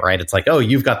that way, right? It's like, oh,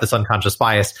 you've got this unconscious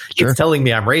bias. Sure. It's telling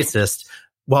me I'm racist.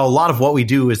 Well, a lot of what we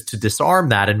do is to disarm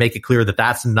that and make it clear that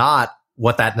that's not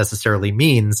what that necessarily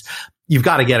means. You've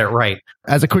got to get it right.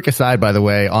 As a quick aside, by the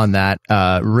way, on that,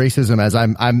 racism, as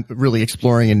I'm really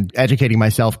exploring and educating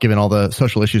myself, given all the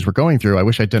social issues we're going through. I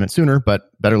wish I'd done it sooner, but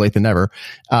better late than never.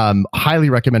 Highly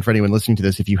recommend for anyone listening to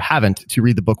this, if you haven't, to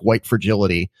read the book White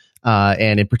Fragility.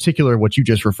 And in particular, what you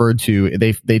just referred to,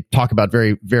 they talk about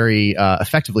very, very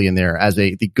effectively in there as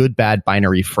the good, bad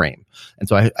binary frame. And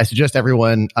so I suggest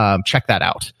everyone check that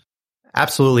out.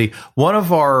 Absolutely. One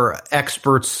of our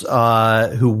experts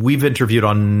who we've interviewed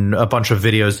on a bunch of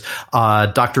videos,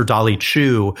 Dr. Dolly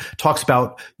Chu, talks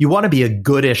about you want to be a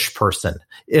goodish person.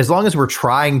 As long as we're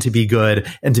trying to be good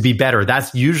and to be better,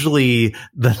 that's usually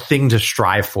the thing to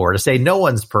strive for, to say no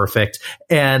one's perfect.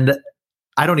 And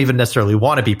I don't even necessarily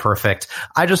want to be perfect.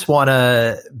 I just want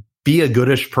to be a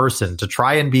goodish person, to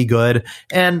try and be good.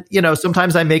 And,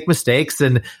 sometimes I make mistakes,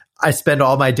 and I spend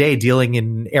all my day dealing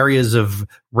in areas of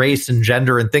race and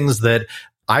gender and things that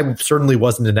I certainly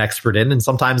wasn't an expert in. And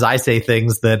sometimes I say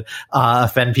things that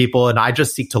offend people, and I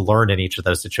just seek to learn in each of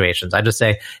those situations. I just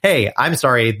say, hey, I'm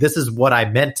sorry, this is what I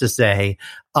meant to say.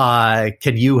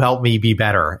 Can you help me be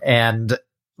better? And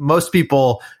most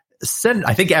people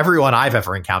I think everyone I've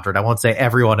ever encountered, I won't say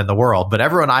everyone in the world, but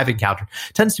everyone I've encountered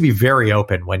tends to be very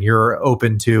open when you're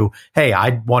open to, hey,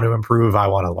 I want to improve, I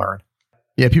want to learn.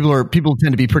 Yeah, people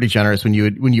tend to be pretty generous when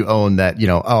you own that,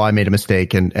 I made a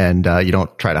mistake, and you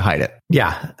don't try to hide it.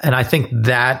 Yeah, and I think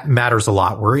that matters a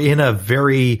lot. We're in a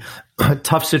very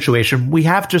tough situation. We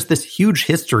have just this huge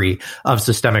history of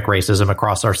systemic racism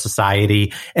across our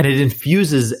society, and it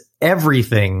infuses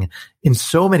everything in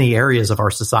so many areas of our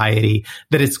society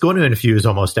that it's going to infuse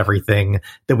almost everything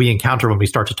that we encounter when we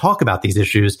start to talk about these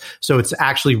issues. So it's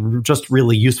actually just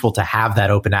really useful to have that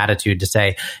open attitude to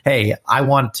say, hey, I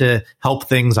want to help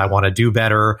things. I want to do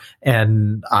better.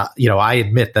 And, I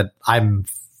admit that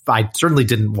I certainly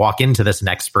didn't walk into this an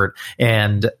expert,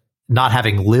 and not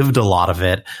having lived a lot of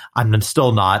it, I'm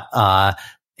still not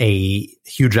a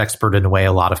huge expert in the way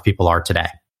a lot of people are today.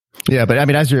 Yeah, but I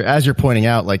mean, as you're pointing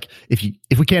out, like if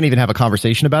we can't even have a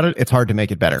conversation about it, it's hard to make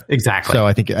it better. Exactly. So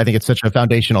I think it's such a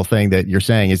foundational thing that you're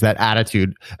saying is that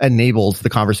attitude enables the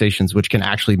conversations which can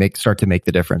actually start to make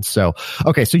the difference. So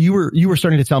okay, so you were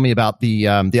starting to tell me about the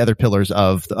other pillars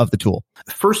of the tool.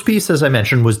 First piece, as I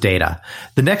mentioned, was data.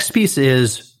 The next piece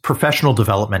is professional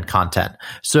development content.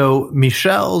 So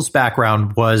Michelle's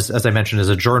background was, as I mentioned, as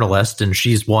a journalist, and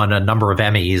she's won a number of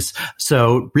Emmys.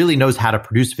 So really knows how to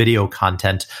produce video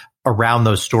content around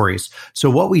those stories. So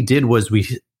what we did was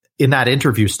in that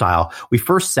interview style, we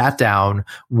first sat down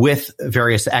with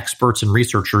various experts and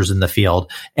researchers in the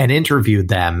field and interviewed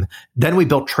them. Then we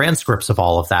built transcripts of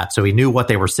all of that, so we knew what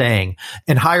they were saying,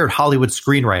 and hired Hollywood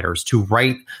screenwriters to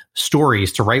write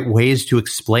stories, to write ways to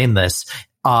explain this.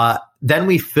 Then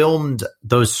we filmed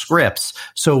those scripts.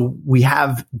 So we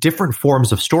have different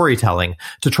forms of storytelling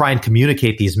to try and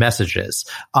communicate these messages.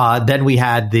 Then we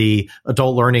had the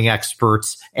adult learning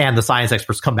experts and the science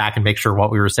experts come back and make sure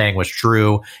what we were saying was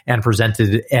true and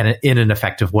presented in an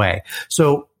effective way.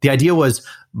 So the idea was,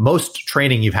 most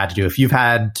training you've had to do, if you've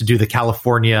had to do the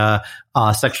California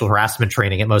sexual harassment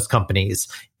training at most companies,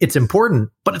 it's important,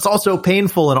 but it's also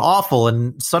painful and awful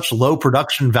and such low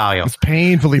production value. It's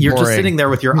painfully boring. You're just sitting there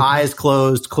with your eyes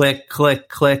closed, click, click,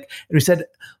 click. And we said,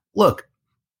 look,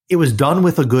 it was done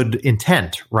with a good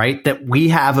intent, right? That we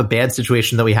have a bad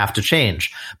situation that we have to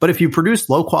change. But if you produce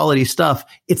low quality stuff,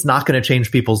 it's not going to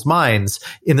change people's minds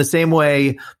in the same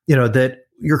way, that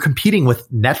you're competing with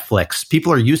Netflix.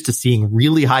 People are used to seeing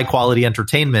really high quality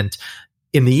entertainment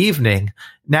in the evening.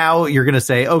 Now you're going to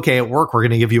say, okay, at work, we're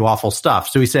going to give you awful stuff.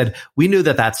 So we said, we knew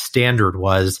that standard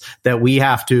was that we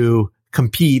have to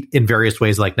compete in various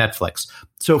ways like Netflix.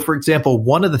 So for example,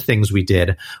 one of the things we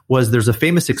did was, there's a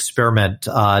famous experiment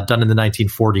done in the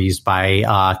 1940s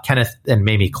by Kenneth and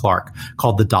Mamie Clark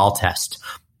called the doll test.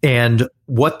 And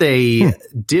what they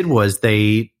did was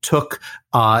they took,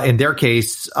 in their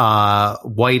case,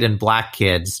 white and black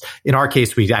kids. In our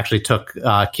case, we actually took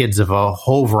kids of a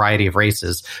whole variety of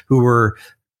races who were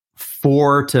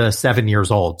 4 to 7 years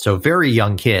old. So very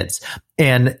young kids,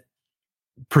 and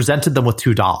presented them with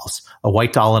 2 dolls, a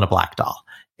white doll and a black doll.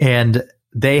 And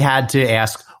they had to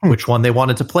ask which one they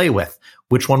wanted to play with,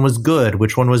 which one was good,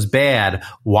 which one was bad,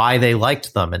 why they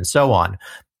liked them, and so on.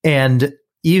 And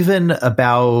even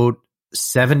about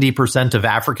 70% of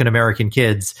African American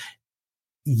kids,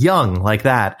 young like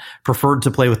that, preferred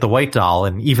to play with the white doll,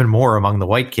 and even more among the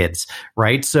white kids,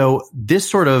 right? So this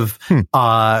sort of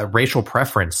racial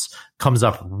preference comes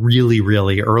up really,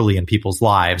 really early in people's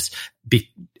lives,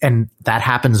 and that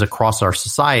happens across our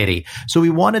society. So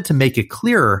we wanted to make it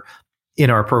clear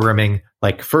in our programming,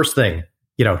 like, first thing,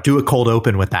 do a cold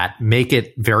open with that, make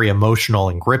it very emotional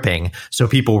and gripping, so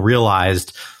people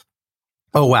realized,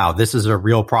 oh, wow, this is a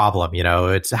real problem.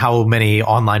 It's how many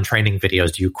online training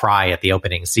videos do you cry at the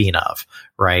opening scene of,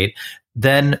 right?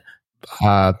 Then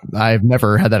I've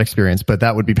never had that experience, but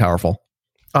that would be powerful.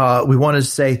 We wanted to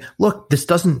say, look, this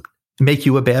doesn't make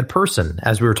you a bad person,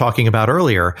 as we were talking about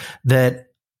earlier, that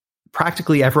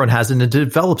practically everyone has, and it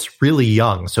develops really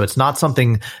young. So it's not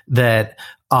something that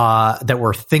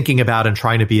we're thinking about and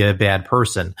trying to be a bad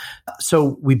person.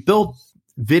 So we built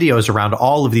videos around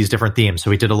all of these different themes. So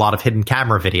we did a lot of hidden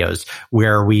camera videos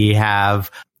where we have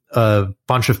a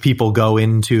bunch of people go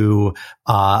into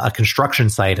a construction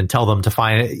site and tell them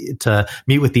to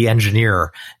meet with the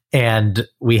engineer. And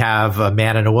we have a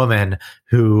man and a woman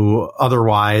who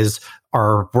otherwise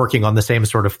are working on the same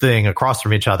sort of thing across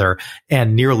from each other.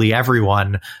 And nearly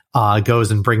everyone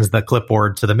goes and brings the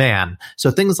clipboard to the man.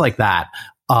 So things like that,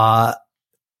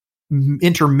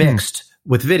 intermixed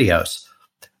with videos.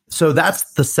 So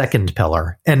that's the second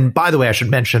pillar. And by the way, I should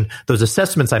mention, those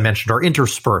assessments I mentioned are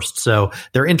interspersed. So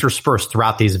they're interspersed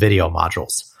throughout these video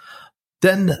modules.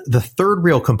 Then the third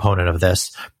real component of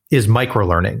this is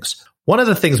microlearnings. One of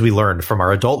the things we learned from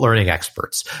our adult learning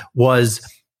experts was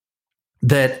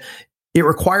that it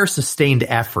requires sustained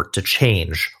effort to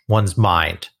change one's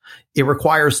mind. It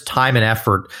requires time and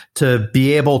effort to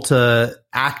be able to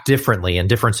act differently in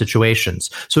different situations.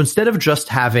 So instead of just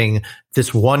having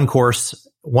this one course,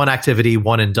 one activity,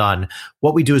 one and done,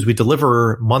 what we do is we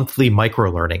deliver monthly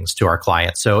microlearnings to our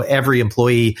clients. So every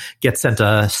employee gets sent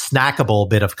a snackable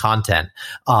bit of content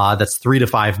that's 3 to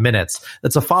 5 minutes.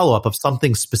 That's a follow-up of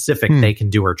something specific they can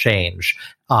do or change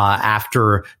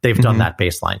after they've done that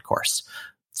baseline course.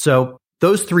 So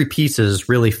those 3 pieces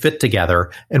really fit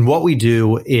together. And what we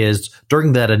do is,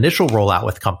 during that initial rollout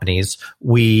with companies,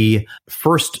 we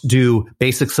first do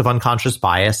basics of unconscious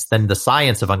bias, then the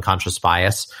science of unconscious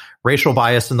bias, racial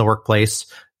bias in the workplace,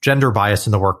 gender bias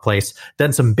in the workplace,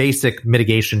 then some basic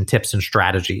mitigation tips and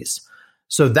strategies.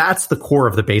 So that's the core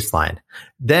of the baseline.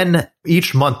 Then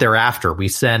each month thereafter, we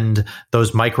send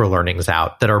those microlearnings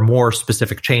out that are more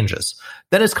specific changes.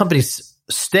 Then as companies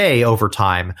stay over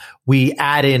time, we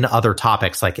add in other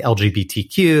topics like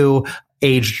LGBTQ,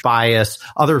 age bias,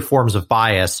 other forms of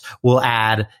bias. We'll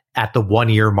add at the 1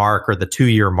 year mark or the 2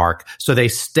 year mark. So they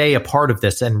stay a part of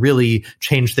this and really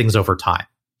change things over time.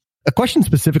 A question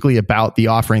specifically about the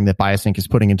offering that BiasSync is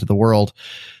putting into the world.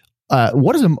 First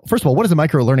of all, what does a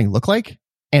micro-learning look like?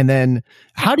 And then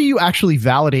how do you actually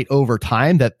validate over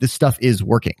time that this stuff is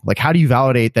working? Like, how do you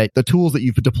validate that the tools that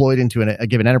you've deployed into a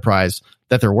given enterprise,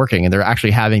 that they're working and they're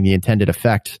actually having the intended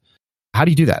effect? How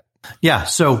do you do that? Yeah.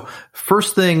 So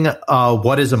first thing,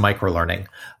 what is a microlearning?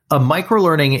 A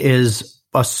microlearning is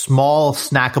a small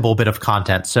snackable bit of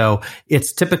content. So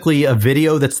it's typically a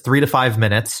video that's 3 to 5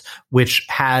 minutes, which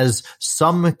has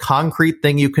some concrete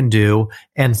thing you can do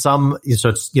and some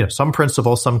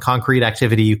principle, some concrete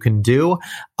activity you can do,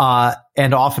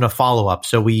 and often a follow-up.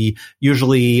 So we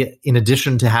usually, in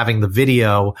addition to having the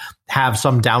video, have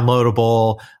some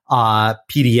downloadable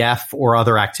PDF or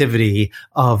other activity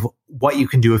of what you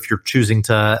can do if you're choosing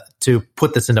to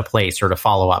put this into place or to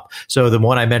follow up. So the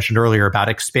one I mentioned earlier about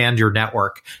expand your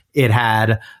network, it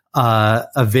had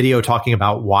a video talking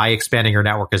about why expanding your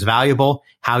network is valuable,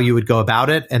 how you would go about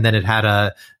it, and then it had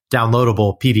a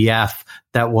downloadable PDF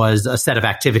that was a set of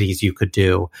activities you could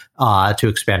do to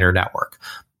expand your network.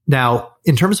 Now,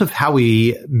 in terms of how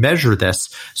we measure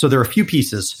this, so there are a few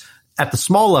pieces. At the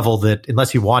small level that,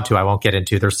 unless you want to, I won't get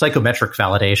into, there's psychometric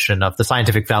validation of the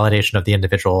scientific validation of the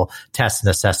individual tests and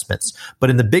assessments. But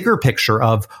in the bigger picture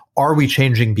of, are we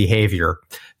changing behavior?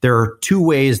 There are two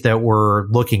ways that we're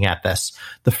looking at this.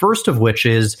 The first of which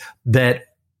is that,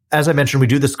 as I mentioned, we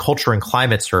do this culture and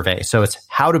climate survey. So it's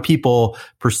how do people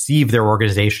perceive their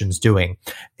organizations doing?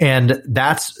 And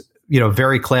that's,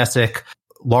 very classic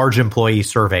large employee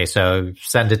survey. So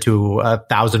send it to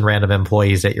 1,000 random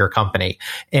employees at your company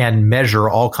and measure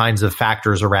all kinds of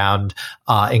factors around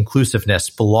inclusiveness,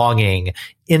 belonging,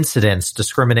 incidents,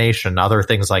 discrimination, other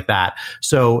things like that.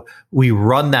 So we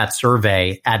run that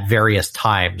survey at various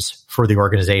times for the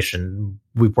organization.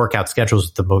 We work out schedules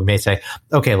with them, but we may say,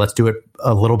 okay, let's do it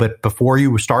a little bit before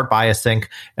you start BiasSync,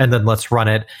 and then let's run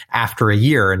it after a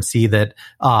year and see that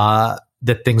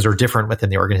that things are different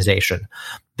within the organization.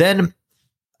 Then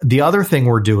the other thing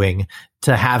we're doing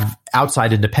to have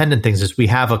outside independent things is we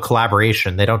have a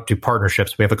collaboration. They don't do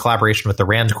partnerships. We have a collaboration with the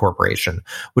RAND Corporation,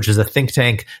 which is a think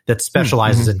tank that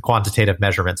specializes in quantitative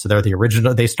measurement. So they're the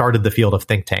original, they started the field of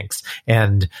think tanks.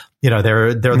 And,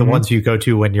 they're the ones you go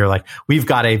to when you're like, we've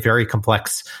got a very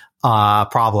complex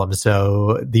problem.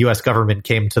 So the US government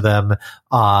came to them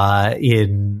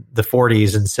in the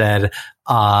 40s and said,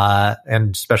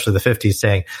 and especially the 50s,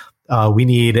 saying, we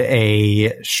need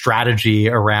a strategy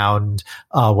around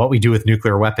what we do with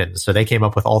nuclear weapons. So they came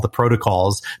up with all the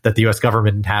protocols that the US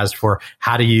government has for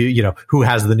how do you, who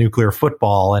has the nuclear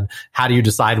football and how do you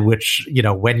decide which,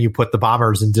 when you put the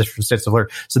bombers in different states of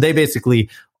alert. So they basically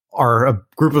are a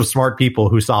group of smart people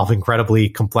who solve incredibly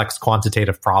complex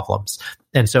quantitative problems.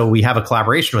 And so we have a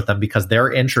collaboration with them because they're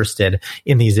interested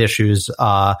in these issues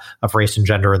of race and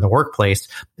gender in the workplace.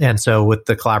 And so with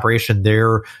the collaboration,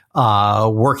 they're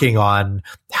working on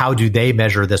how do they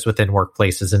measure this within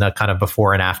workplaces in a kind of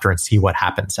before and after and see what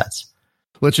happens since.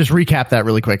 Let's just recap that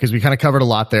really quick because we kind of covered a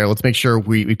lot there. Let's make sure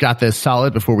we've got this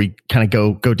solid before we kind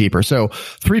of go deeper. So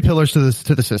 3 pillars to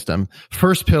the system.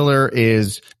 First pillar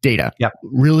is data. Yep.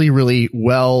 Really, really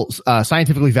well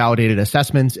scientifically validated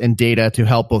assessments and data to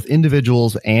help both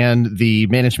individuals and the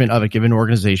management of a given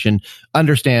organization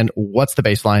understand what's the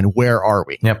baseline, where are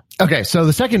we? Yep. Okay, so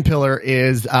the second pillar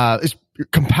is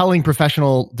compelling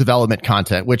professional development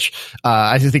content, which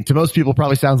I think to most people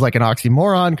probably sounds like an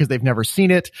oxymoron because they've never seen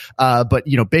it. But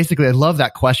basically, I love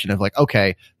that question of like,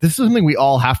 okay, this is something we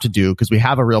all have to do because we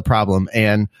have a real problem.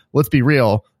 And let's be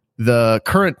real, the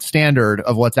current standard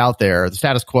of what's out there, the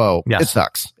status quo, It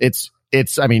sucks. It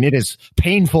is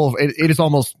painful. It is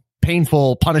almost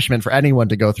painful punishment for anyone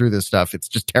to go through this stuff. It's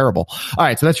just terrible. All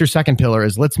right. So that's your second pillar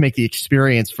is let's make the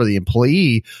experience for the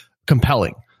employee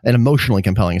compelling and emotionally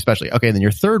compelling, especially. Okay. Then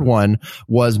your third one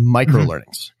was micro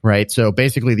learnings, right? So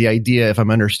basically the idea, if I'm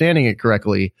understanding it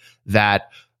correctly, that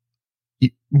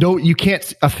you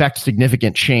can't affect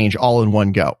significant change all in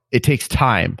one go. It takes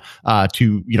time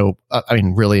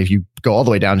really, if you go all the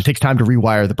way down, it takes time to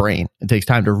rewire the brain. It takes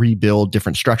time to rebuild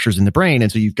different structures in the brain.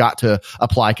 And so you've got to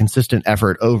apply consistent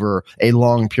effort over a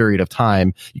long period of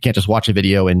time. You can't just watch a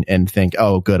video and think,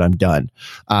 oh, good, I'm done.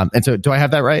 And so do I have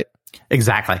that right?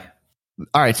 Exactly.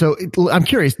 All right. So I'm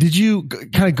curious, did you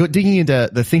kind of go digging into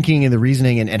the thinking and the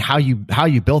reasoning and how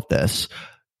you built this?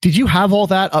 Did you have all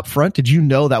that up front? Did you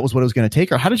know that was what it was going to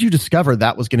take? Or how did you discover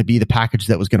that was going to be the package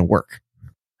that was going to work?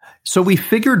 So we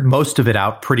figured most of it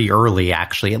out pretty early,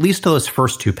 actually, at least to those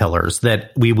first 2 pillars,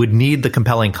 that we would need the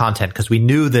compelling content because we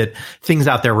knew that things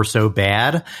out there were so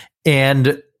bad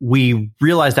And we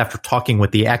realized after talking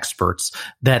with the experts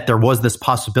that there was this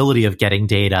possibility of getting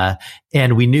data.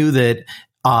 And we knew that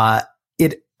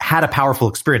it had a powerful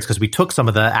experience because we took some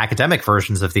of the academic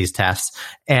versions of these tests.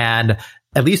 And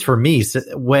at least for me,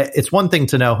 it's one thing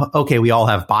to know, okay, we all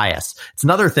have bias. It's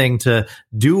another thing to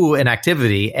do an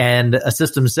activity and a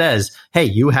system says, hey,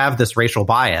 you have this racial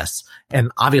bias.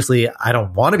 And obviously, I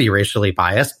don't want to be racially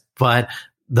biased, but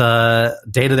the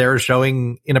data there is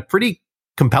showing in a pretty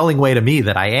compelling way to me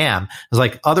that I am. It's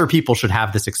like other people should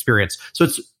have this experience. So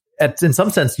it's in some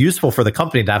sense useful for the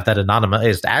company to have that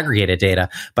anonymized aggregated data.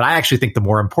 But I actually think the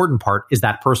more important part is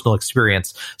that personal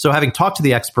experience. So having talked to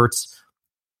the experts,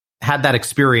 had that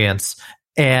experience,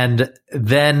 and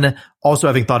then also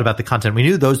having thought about the content, we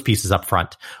knew those pieces up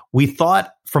front. We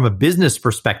thought from a business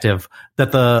perspective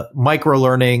that the micro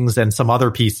learnings and some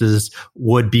other pieces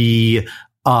would be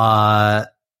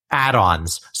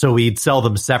add-ons. So we'd sell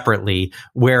them separately.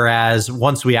 Whereas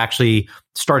once we actually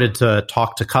started to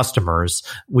talk to customers,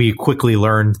 we quickly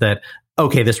learned that,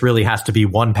 okay, this really has to be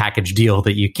one package deal,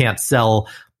 that you can't sell,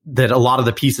 that a lot of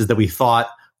the pieces that we thought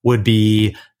would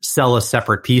be sell as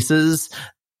separate pieces,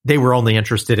 they were only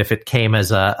interested if it came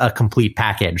as a complete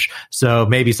package. So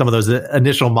maybe some of those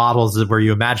initial models where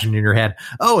you imagine in your head,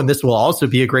 oh, and this will also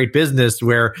be a great business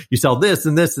where you sell this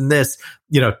and this and this,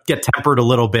 get tempered a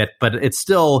little bit, but it's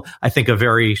still, I think, a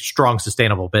very strong,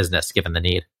 sustainable business given the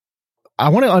need. I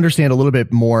want to understand a little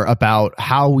bit more about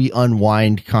how we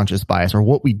unwind conscious bias or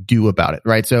what we do about it,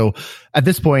 right? So at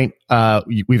this point,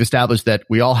 we've established that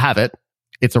we all have it.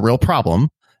 It's a real problem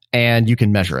and you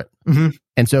can measure it. Mm-hmm.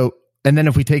 And then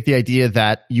if we take the idea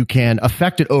that you can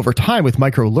affect it over time with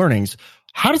micro learnings,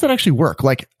 how does that actually work?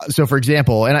 Like, so for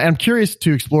example, and I'm curious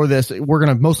to explore this, we're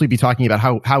going to mostly be talking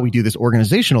about how we do this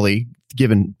organizationally,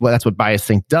 given that's what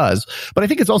BiasSync does. But I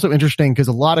think it's also interesting because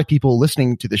a lot of people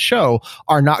listening to the show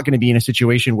are not going to be in a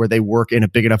situation where they work in a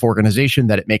big enough organization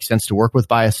that it makes sense to work with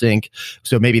BiasSync.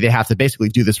 So maybe they have to basically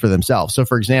do this for themselves. So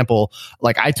for example,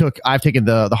 like I've taken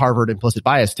the Harvard implicit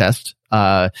bias test,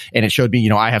 and it showed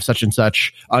me, I have such and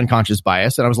such unconscious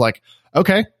bias. And I was like,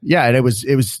 okay, yeah. And it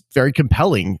was very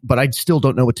compelling, but I still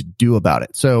don't know what to do about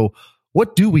it. So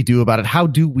what do we do about it? How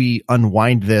do we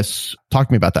unwind this? Talk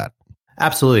to me about that.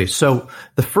 Absolutely. So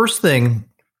the first thing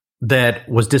that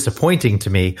was disappointing to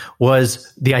me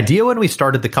was the idea when we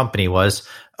started the company was,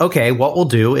 okay, what we'll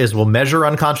do is we'll measure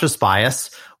unconscious bias.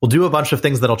 We'll do a bunch of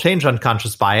things that'll change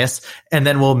unconscious bias, and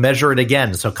then we'll measure it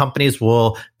again. So companies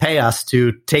will pay us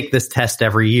to take this test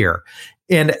every year.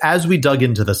 And as we dug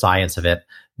into the science of it,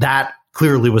 that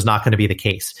clearly was not going to be the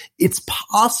case. It's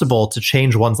possible to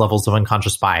change one's levels of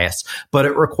unconscious bias, but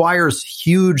it requires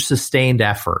huge sustained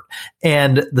effort.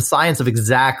 And the science of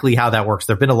exactly how that works,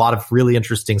 there have been a lot of really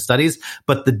interesting studies,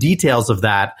 but the details of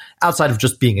that, outside of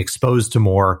just being exposed to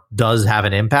more, does have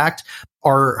an impact,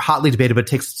 are hotly debated, but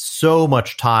it takes so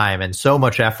much time and so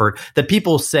much effort that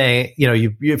people say,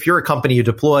 if you're a company, you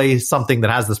deploy something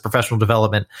that has this professional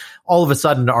development, all of a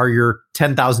sudden are your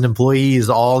 10,000 employees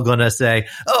all going to say,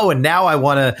 oh, and now I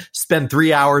want to spend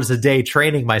 3 hours a day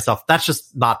training myself? That's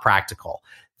just not practical.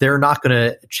 They're not going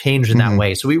to change in that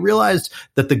way. So we realized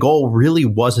that the goal really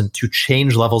wasn't to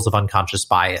change levels of unconscious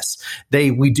bias.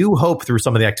 We do hope through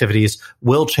some of the activities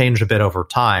will change a bit over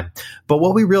time. But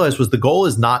what we realized was the goal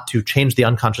is not to change the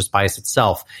unconscious bias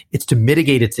itself. It's to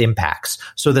mitigate its impacts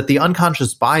so that the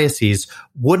unconscious biases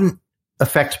wouldn't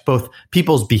affect both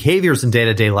people's behaviors in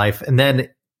day-to-day life and then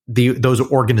those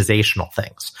organizational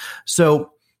things.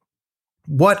 So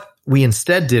what we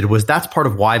instead did was, that's part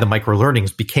of why the micro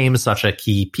learnings became such a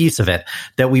key piece of it,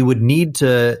 that we would need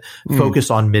to focus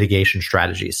on mitigation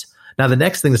strategies. Now, the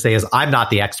next thing to say is I'm not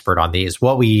the expert on these.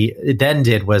 What we then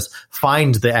did was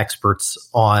find the experts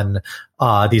on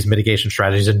these mitigation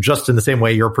strategies. And just in the same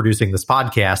way you're producing this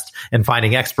podcast and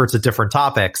finding experts at different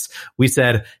topics, we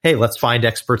said, hey, let's find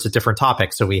experts at different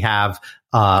topics. So we have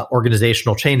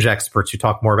organizational change experts who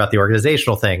talk more about the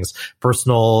organizational things,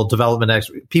 personal development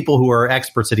people who are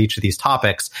experts at each of these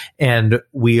topics. And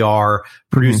we are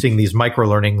producing these micro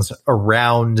learnings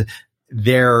around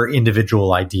their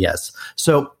individual ideas.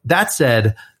 So that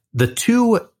said,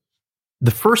 the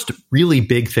first really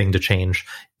big thing to change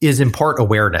is in part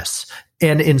awareness.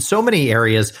 And in so many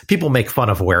areas, people make fun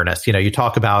of awareness. You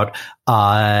talk about,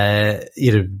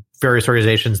 various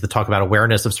organizations that talk about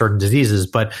awareness of certain diseases,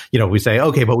 but, we say,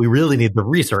 okay, but we really need the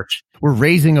research. We're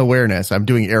raising awareness. I'm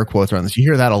doing air quotes around this. You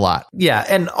hear that a lot. Yeah.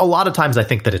 And a lot of times I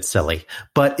think that it's silly,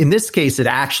 but in this case, it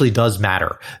actually does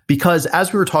matter because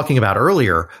as we were talking about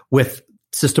earlier with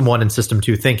system 1 and system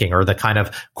 2 thinking, or the kind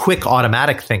of quick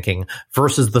automatic thinking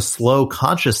versus the slow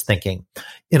conscious thinking.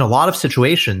 In a lot of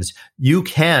situations, you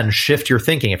can shift your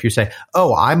thinking. If you say,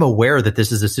 oh, I'm aware that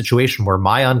this is a situation where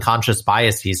my unconscious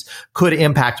biases could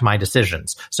impact my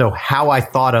decisions. So how I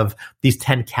thought of these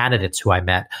 10 candidates who I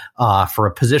met for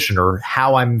a position, or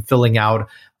how I'm filling out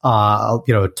a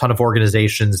ton of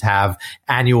organizations have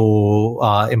annual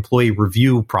employee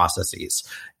review processes.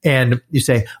 And you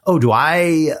say, oh, do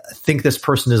I think this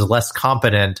person is less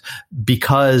competent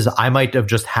because I might have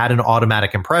just had an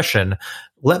automatic impression?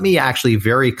 Let me actually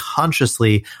very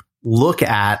consciously look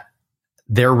at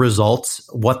their results,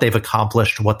 what they've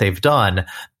accomplished, what they've done,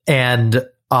 and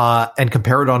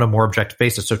compare it on a more objective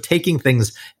basis. So taking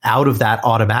things out of that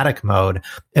automatic mode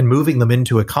and moving them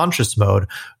into a conscious mode,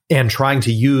 and trying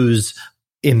to use,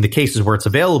 in the cases where it's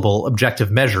available,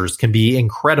 objective measures can be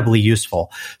incredibly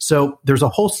useful. So there's a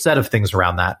whole set of things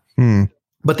around that.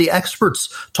 But the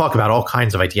experts talk about all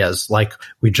kinds of ideas. Like,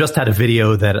 we just had a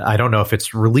video that I don't know if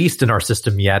it's released in our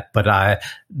system yet, but I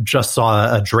just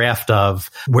saw a draft of,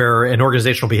 where an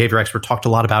organizational behavior expert talked a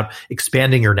lot about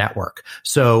expanding your network.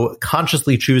 So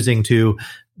consciously choosing to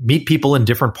meet people in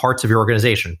different parts of your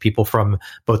organization, people from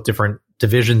both different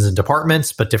divisions and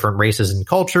departments, but different races and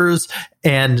cultures,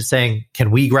 and saying, can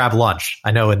we grab lunch?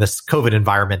 I know in this COVID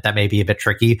environment that may be a bit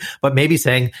tricky, but maybe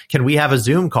saying, can we have a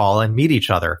Zoom call and meet each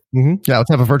other? Yeah,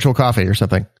 let's have a virtual coffee or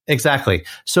something. Exactly.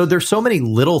 So there's so many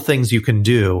little things you can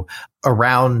do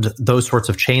around those sorts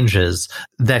of changes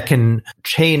that can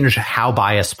change how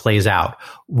bias plays out.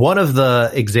 One of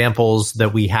the examples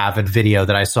that we have in video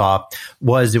that I saw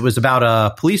was, it was about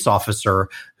a police officer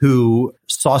who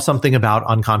saw something about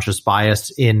unconscious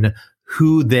bias in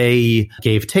who they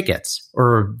gave tickets,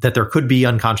 or that there could be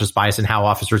unconscious bias in how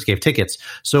officers gave tickets.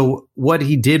 So what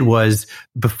he did was,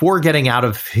 before getting out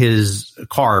of his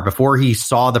car, before he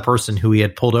saw the person who he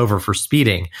had pulled over for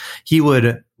speeding, he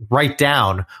would write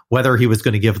down whether he was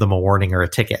going to give them a warning or a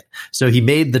ticket. So he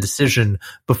made the decision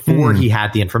before he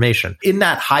had the information. In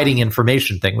that hiding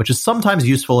information thing, which is sometimes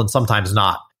useful and sometimes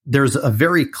not, there's a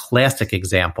very classic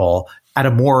example at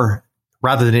a more,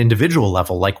 rather than individual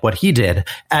level, like what he did,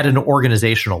 at an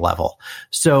organizational level.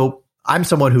 So I'm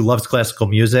someone who loves classical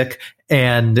music,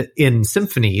 and in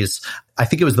symphonies, I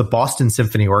think it was the Boston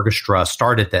Symphony Orchestra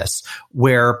started this,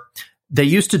 where they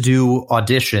used to do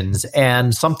auditions,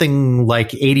 and something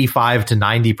like 85 to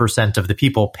 90% of the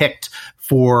people picked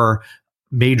for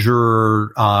major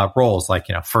roles, like,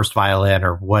 first violin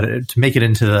or what, to make it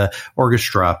into the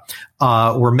orchestra,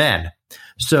 were men.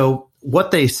 So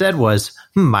what they said was,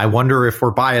 I wonder if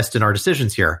we're biased in our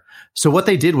decisions here. So what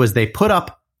they did was they put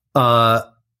up a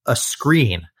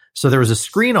screen. So there was a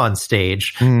screen on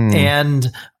stage, and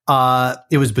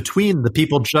it was between the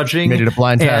people judging Made it a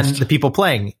blind and test. the people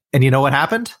playing. And you know what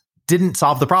happened? Didn't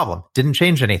solve the problem. Didn't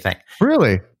change anything.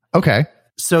 Really? Okay.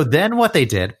 So then what they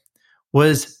did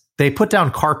was they put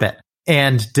down carpet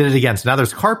and did it again. So now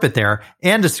there's carpet there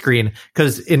and a screen,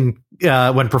 because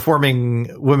when performing,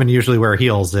 women usually wear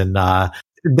heels, and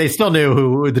they still knew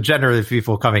who the gender of the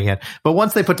people coming in. But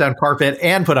once they put down carpet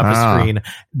and put up a screen,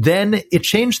 then it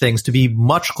changed things to be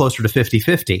much closer to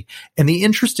 50-50. And the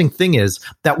interesting thing is,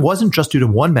 that wasn't just due to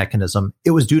one mechanism,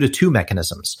 it was due to two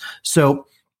mechanisms. So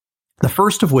the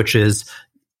first of which is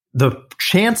the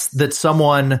chance that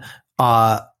someone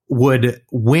would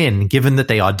win, given that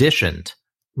they auditioned,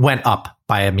 went up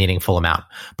by a meaningful amount.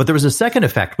 But there was a second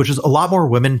effect, which is a lot more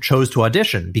women chose to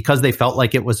audition because they felt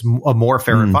like it was a more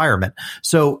fair environment.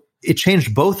 So it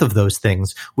changed both of those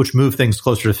things, which moved things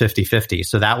closer to 50-50.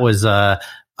 So that was a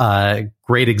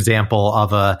great example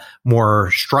of a more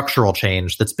structural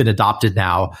change that's been adopted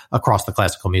now across the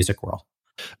classical music world.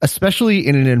 Especially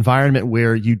in an environment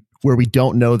where we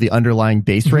don't know the underlying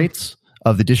base rates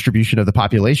of the distribution of the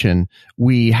population,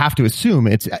 we have to assume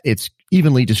it's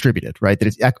evenly distributed, right? That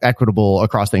it's equitable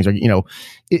across things. Or,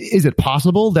 is it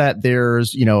possible that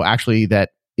there's, actually that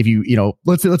if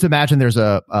let's imagine there's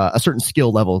a certain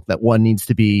skill level that one needs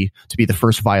to be the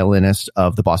first violinist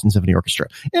of the Boston Symphony Orchestra,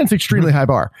 and it's extremely high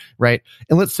bar, right?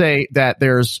 And let's say that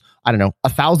there's,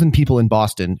 1,000 people in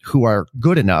Boston who are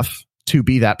good enough to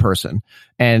be that person.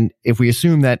 And if we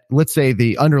assume that, let's say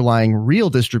the underlying real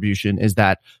distribution is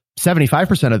that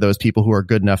 75% of those people who are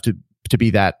good enough to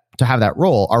have that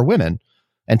role are women,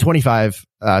 and 25,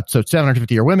 so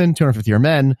 750 are women, 250 are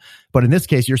men. But in this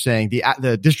case, you're saying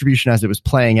the distribution as it was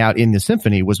playing out in the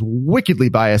symphony was wickedly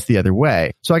biased the other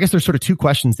way. So I guess there's sort of two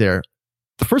questions there.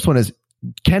 The first one is,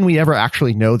 can we ever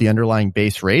actually know the underlying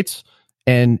base rates?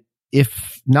 And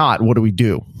if not, what do we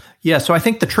do? Yeah, so I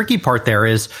think the tricky part there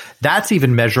is that's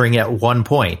even measuring at one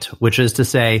point, which is to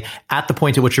say at the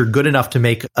point at which you're good enough to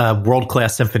make a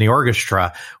world-class symphony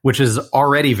orchestra, which is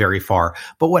already very far.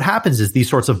 But what happens is these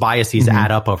sorts of biases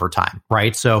add up over time,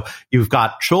 right? So you've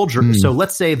got children. So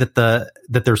let's say that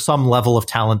there's some level of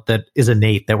talent that is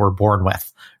innate that we're born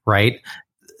with, right?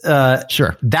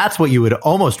 Sure. That's what you would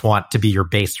almost want to be your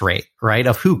base rate, right?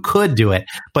 Of who could do it.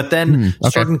 But then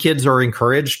certain kids are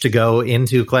encouraged to go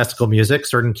into classical music.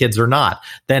 Certain kids are not.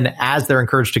 Then as they're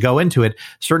encouraged to go into it,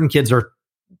 certain kids are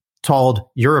told,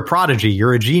 you're a prodigy,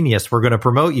 you're a genius, we're going to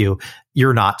promote you.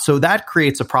 You're not. So that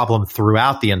creates a problem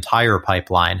throughout the entire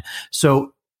pipeline.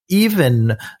 So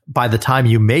even by the time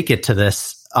you make it to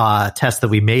this test that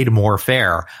we made more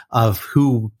fair of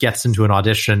who gets into an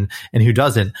audition and who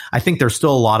doesn't, I think there's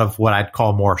still a lot of what I'd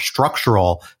call more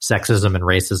structural sexism and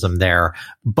racism there,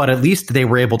 but at least they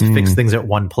were able to fix things at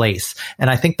one place. And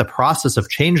I think the process of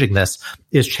changing this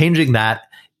is changing that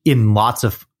in lots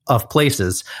of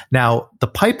places. Now, the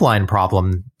pipeline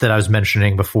problem that I was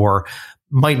mentioning before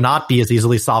might not be as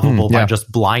easily solvable by just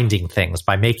blinding things,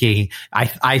 by making,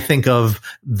 I think of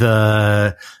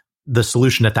the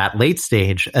solution at that late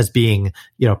stage as being,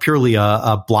 purely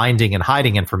a blinding and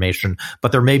hiding information,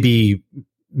 but there may be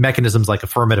mechanisms like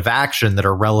affirmative action that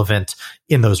are relevant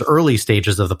in those early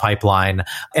stages of the pipeline.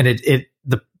 And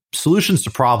the solutions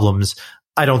to problems,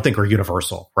 I don't think are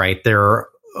universal, right? They're,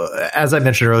 as I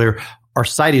mentioned earlier, our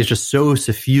society is just so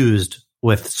suffused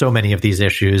with so many of these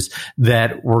issues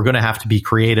that we're going to have to be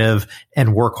creative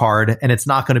and work hard. And it's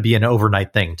not going to be an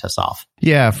overnight thing to solve.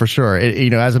 Yeah, for sure.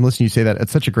 As I'm listening to you say that,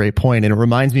 it's such a great point. And it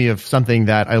reminds me of something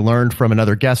that I learned from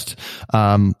another guest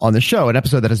on the show, an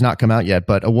episode that has not come out yet,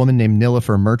 but a woman named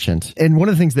Nilofer Merchant. And one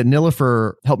of the things that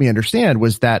Nilofer helped me understand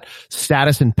was that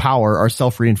status and power are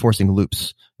self-reinforcing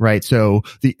loops, right? So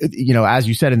as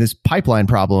you said in this pipeline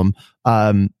problem,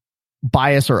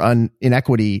 bias or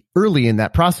inequity early in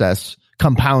that process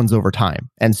compounds over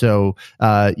time. And so,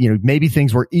 maybe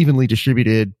things were evenly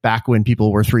distributed back when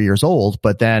people were 3 years old,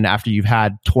 but then after you've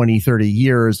had 20, 30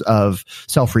 years of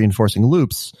self-reinforcing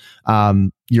loops,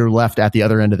 you're left at the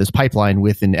other end of this pipeline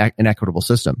with an inequitable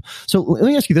system. So let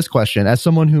me ask you this question. As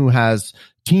someone who has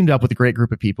teamed up with a great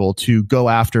group of people to go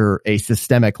after a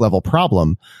systemic level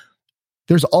problem,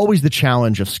 there's always the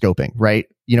challenge of scoping, right?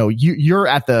 You're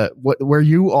at where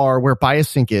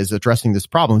BiasSync is addressing this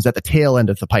problem is at the tail end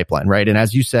of the pipeline, right? And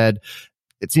as you said,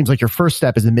 it seems like your first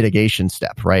step is a mitigation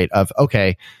step, right? Of,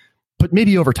 okay, but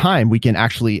maybe over time we can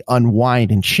actually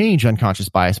unwind and change unconscious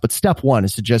bias. But step one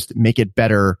is to just make it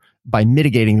better by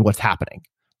mitigating what's happening.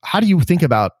 How do you think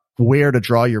about where to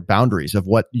draw your boundaries of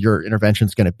what your intervention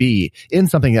is going to be in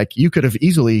something like I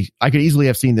could easily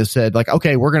have seen this said like,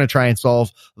 okay, we're going to try and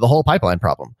solve the whole pipeline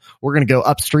problem. We're going to go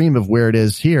upstream of where it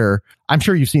is here. I'm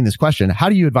sure you've seen this question. How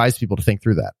do you advise people to think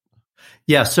through that?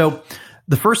 Yeah. So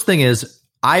the first thing is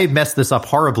I messed this up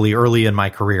horribly early in my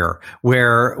career,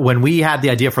 where when we had the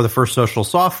idea for the first social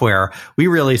software, we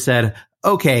really said,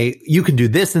 okay, you can do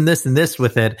this and this and this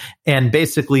with it, and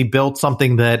basically built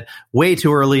something that way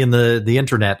too early in the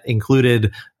internet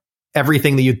included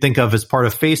everything that you'd think of as part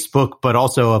of Facebook, but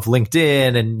also of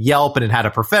LinkedIn and Yelp, and it had a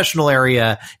professional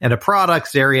area and a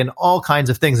products area and all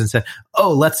kinds of things, and said,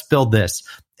 oh, let's build this.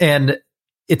 And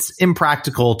it's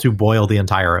impractical to boil the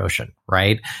entire ocean,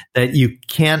 right? That you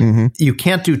can't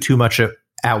do too much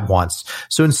at once.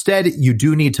 So instead, you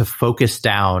do need to focus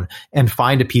down and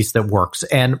find a piece that works.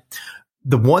 And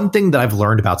the one thing that I've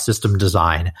learned about system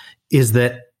design is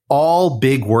that all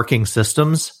big working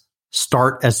systems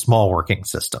start as small working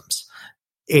systems.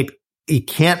 It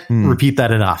can't repeat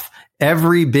that enough.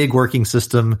 Every big working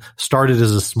system started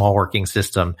as a small working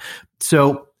system.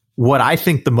 So what I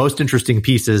think the most interesting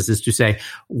piece is to say,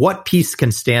 what piece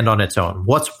can stand on its own?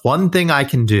 What's one thing I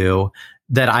can do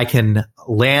that I can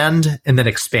land and then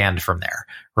expand from there,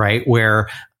 right? Where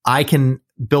I can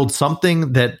build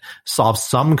something that solves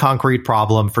some concrete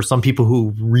problem for some people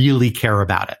who really care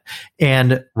about it.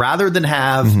 And rather than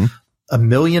have a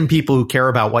million people who care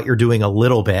about what you're doing a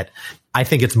little bit, I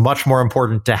think it's much more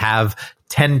important to have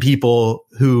 10 people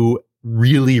who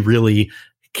really, really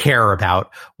care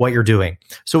about what you're doing.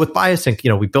 So with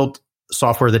BiasSync, we built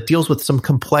software that deals with some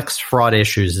complex fraud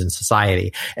issues in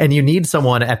society. And you need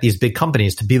someone at these big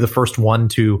companies to be the first one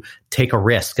to take a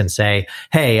risk and say,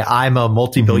 hey, I'm a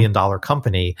multi-billion dollar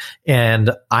company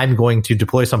and I'm going to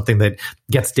deploy something that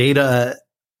gets data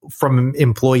from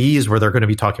employees where they're going to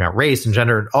be talking about race and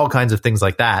gender and all kinds of things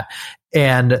like that.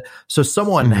 And so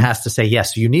someone has to say,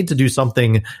 yes, you need to do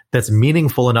something that's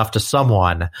meaningful enough to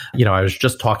someone. I was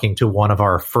just talking to one of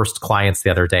our first clients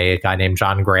the other day, a guy named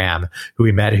John Graham, who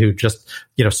we met, who just,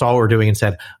 saw what we're doing and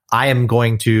said, I am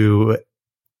going to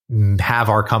have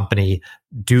our company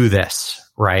do this,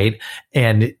 right?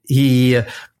 And he,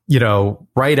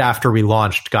 right after we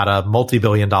launched, got a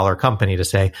multi-billion-dollar company to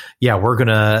say, yeah, we're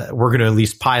gonna at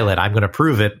least pilot. I'm gonna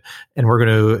prove it, and we're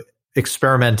gonna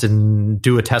experiment and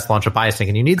do a test launch of biasing.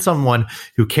 And you need someone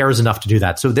who cares enough to do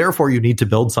that. So therefore, you need to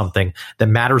build something that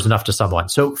matters enough to someone.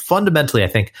 So fundamentally, I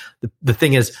think the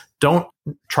thing is, don't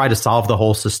try to solve the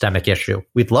whole systemic issue.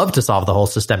 We'd love to solve the whole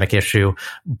systemic issue,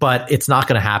 but it's not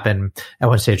going to happen at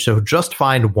one stage. So just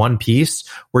find one piece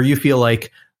where you feel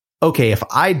like, okay, if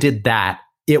I did that,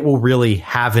 it will really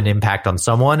have an impact on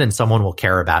someone and someone will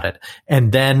care about it.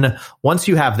 And then once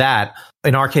you have that,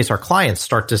 in our case, our clients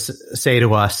start to say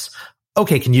to us,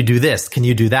 okay, can you do this? Can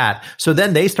you do that? So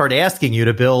then they start asking you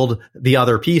to build the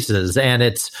other pieces, and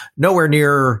it's nowhere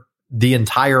near the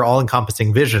entire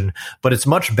all-encompassing vision, but it's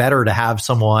much better to have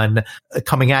someone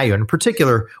coming at you. In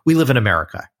particular, we live in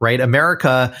America, right?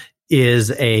 America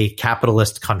is a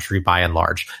capitalist country by and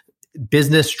large.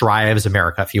 Business drives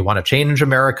America. If you want to change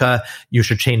America, you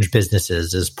should change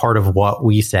businesses, is part of what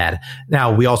we said.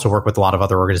 Now, we also work with a lot of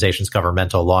other organizations,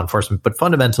 governmental, law enforcement, but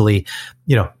fundamentally,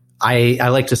 I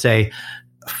like to say,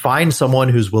 find someone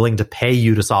who's willing to pay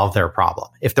you to solve their problem.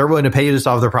 If they're willing to pay you to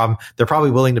solve their problem, they're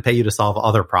probably willing to pay you to solve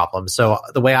other problems. So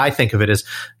the way I think of it is,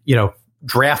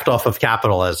 draft off of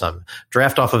capitalism,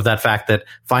 draft off of that fact that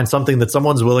find something that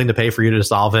someone's willing to pay for you to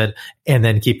solve it, and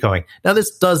then keep going. Now,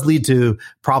 this does lead to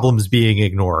problems being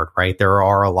ignored, right? There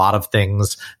are a lot of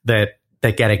things that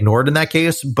get ignored in that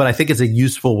case, but I think it's a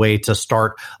useful way to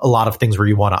start a lot of things where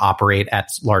you want to operate at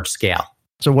large scale.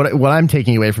 So what I'm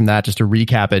taking away from that, just to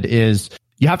recap it, is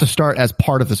you have to start as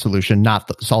part of the solution, not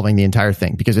solving the entire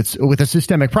thing, because it's with a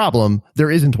systemic problem, there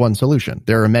isn't one solution.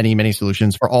 There are many, many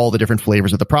solutions for all the different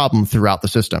flavors of the problem throughout the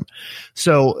system.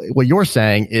 So what you're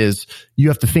saying is you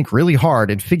have to think really hard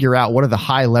and figure out what are the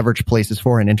high leverage places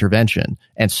for an intervention,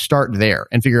 and start there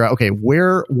and figure out, okay,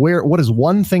 what is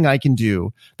one thing I can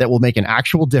do that will make an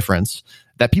actual difference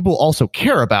that people also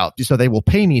care about, so they will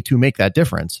pay me to make that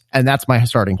difference. And that's my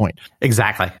starting point.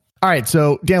 Exactly. All right.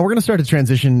 So, Dan, we're going to start to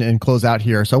transition and close out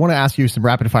here. So I want to ask you some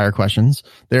rapid fire questions.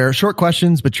 They're short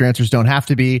questions, but your answers don't have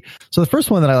to be. So the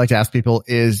first one that I like to ask people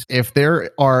is if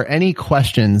there are any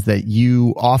questions that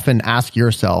you often ask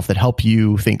yourself that help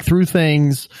you think through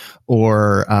things,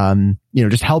 or,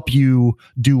 just help you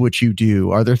do what you do.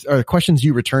 Are there questions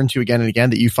you return to again and again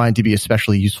that you find to be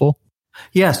especially useful?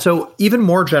 Yeah. So even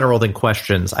more general than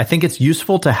questions, I think it's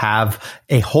useful to have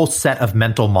a whole set of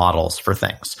mental models for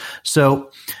things.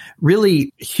 So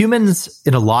really, humans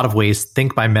in a lot of ways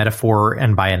think by metaphor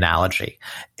and by analogy.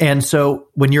 And so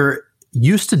when you're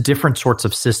used to different sorts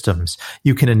of systems,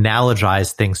 you can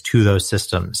analogize things to those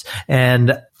systems.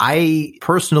 And I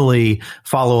personally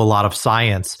follow a lot of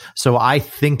science. So I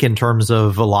think in terms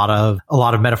of a lot of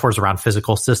metaphors around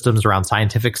physical systems, around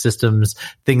scientific systems,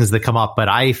 things that come up. But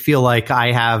I feel like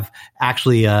I have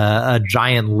actually a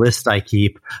giant list I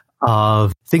keep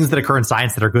of things that occur in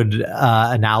science that are good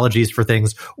analogies for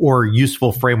things, or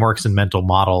useful frameworks and mental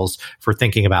models for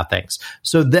thinking about things.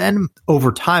 So then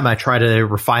over time, I try to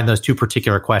refine those two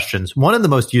particular questions. One of the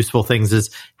most useful things is,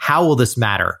 how will this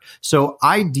matter? So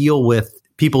I deal with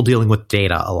people dealing with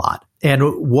data a lot.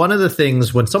 And one of the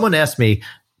things, when someone asks me,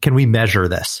 can we measure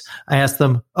this? I ask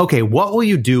them, okay, what will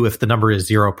you do if the number is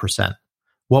 0%?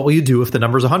 What will you do if the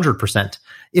number is 100%?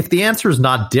 If the answer is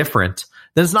not different,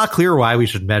 then it's not clear why we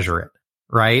should measure it,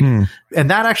 right? And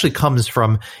that actually comes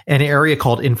from an area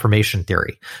called information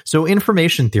theory. So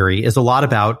information theory is a lot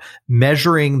about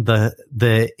measuring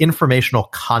the informational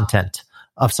content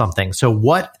of something. So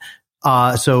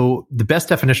so the best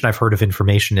definition I've heard of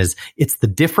information is it's the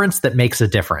difference that makes a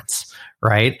difference,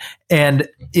 right? And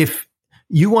if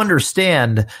you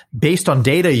understand based on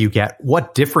data you get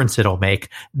what difference it'll make,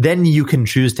 then you can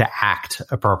choose to act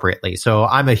appropriately. So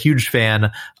I'm a huge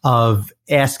fan of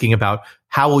asking about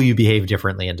how will you behave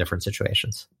differently in different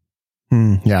situations.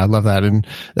 Yeah, I love that. And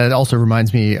that also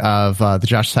reminds me of the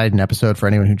Josh Seiden episode. For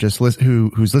anyone who's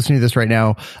listening to this right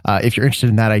now, if you're interested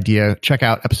in that idea, check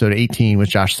out episode 18 with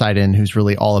Josh Seiden, who's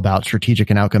really all about strategic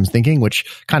and outcomes thinking,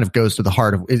 which kind of goes to the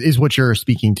heart of is what you're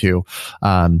speaking to.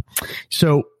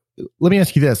 So let me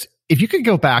ask you this. If you could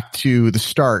go back to the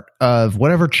start of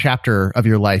whatever chapter of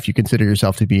your life you consider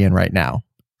yourself to be in right now,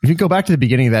 if you go back to the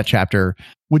beginning of that chapter,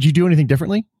 would you do anything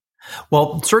differently?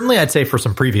 Well, certainly I'd say for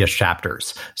some previous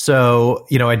chapters. So,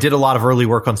 I did a lot of early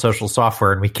work on social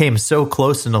software, and we came so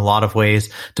close in a lot of ways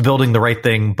to building the right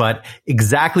thing. But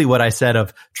exactly what I said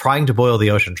of trying to boil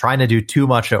the ocean, trying to do too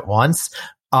much at once,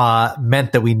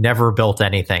 meant that we never built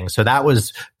anything. So that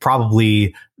was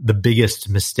probably the biggest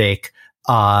mistake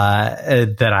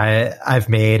that I've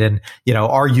made. And,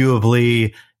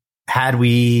 arguably, had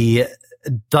we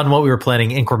done what we were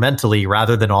planning incrementally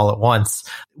rather than all at once,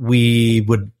 we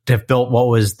would have built what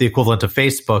was the equivalent of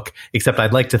Facebook, except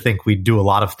I'd like to think we'd do a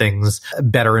lot of things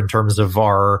better in terms of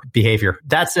our behavior.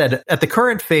 That said, at the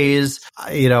current phase,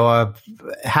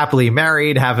 happily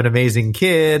married, have an amazing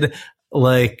kid.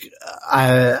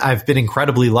 I've been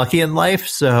incredibly lucky in life,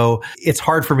 so it's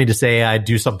hard for me to say I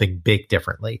do something big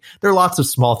differently. There are lots of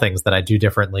small things that I do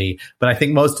differently, but I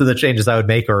think most of the changes I would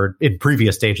make are in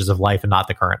previous stages of life and not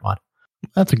the current one.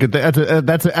 That's a good thing.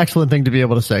 That's an excellent thing to be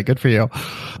able to say. Good for you.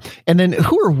 And then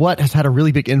who or what has had a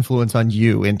really big influence on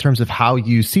you in terms of how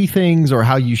you see things or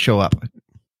how you show up?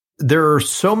 There are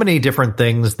so many different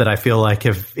things that I feel like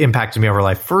have impacted me over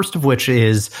life. First of which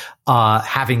is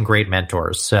having great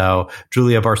mentors. So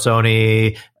Julia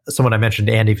Barsoni, someone I mentioned,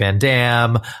 Andy Van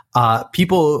Dam,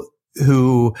 people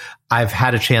who I've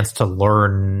had a chance to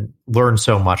learn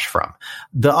so much from.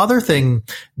 The other thing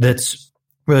that's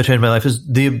really changed my life is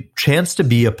the chance to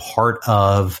be a part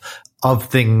of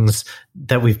things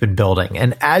that we've been building.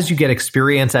 And as you get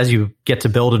experience, as you get to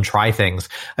build and try things,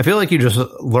 I feel like you just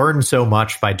learn so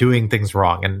much by doing things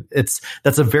wrong. And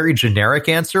that's a very generic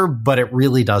answer, but it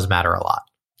really does matter a lot.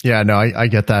 Yeah, no, I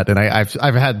get that. And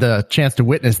I've had the chance to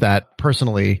witness that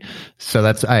personally. So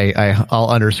that's, I'll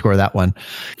underscore that one.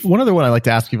 One other one I like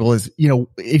to ask people is,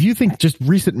 if you think just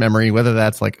recent memory, whether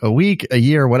that's like a week, a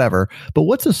year, whatever, but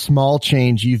what's a small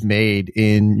change you've made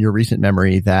in your recent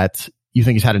memory that you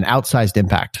think has had an outsized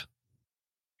impact?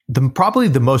 Probably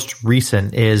the most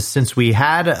recent is since we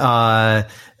had a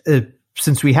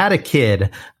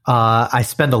kid, I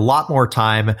spend a lot more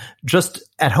time just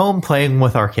at home playing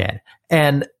with our kid.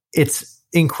 And it's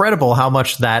incredible how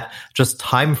much that just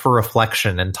time for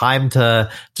reflection and time to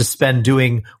spend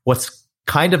doing what's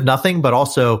kind of nothing, but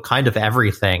also kind of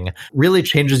everything really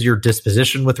changes your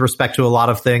disposition with respect to a lot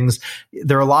of things.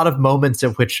 There are a lot of moments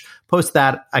at which post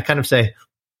that I kind of say,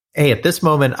 hey, at this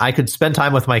moment, I could spend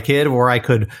time with my kid, or I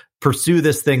could pursue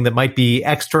this thing that might be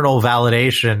external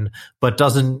validation, but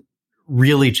doesn't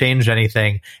really change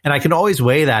anything. And I can always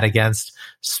weigh that against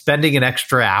spending an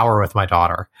extra hour with my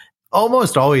daughter.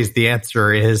 Almost always the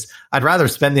answer is I'd rather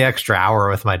spend the extra hour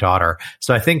with my daughter.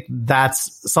 So I think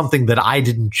that's something that I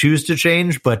didn't choose to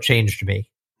change, but changed me.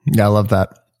 Yeah, I love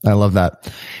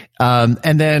that.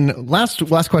 And then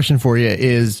last question for you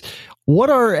is, what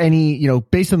are any,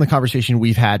 based on the conversation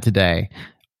we've had today,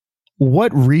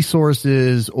 what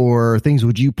resources or things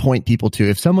would you point people to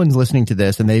if someone's listening to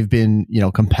this and they've been,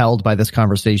 compelled by this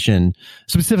conversation,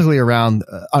 specifically around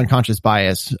unconscious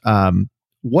bias?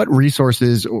 What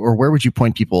resources or where would you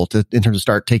point people to in terms of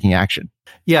start taking action?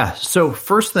 Yeah. So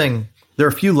first thing, there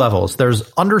are a few levels.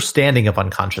 There's understanding of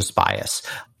unconscious bias.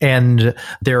 And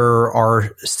there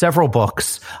are several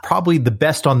books. Probably the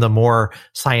best on the more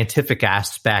scientific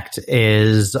aspect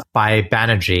is by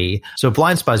Banerjee. So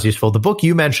Blind Spot is useful. The book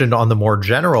you mentioned on the more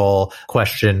general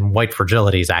question, White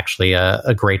Fragility, is actually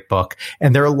a great book.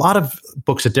 And there are a lot of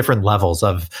books at different levels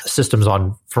of systems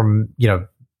from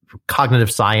cognitive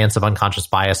science of unconscious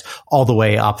bias all the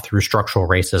way up through structural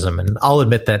racism. And I'll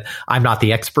admit that I'm not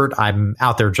the expert. I'm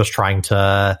out there just trying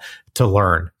to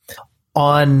learn.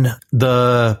 On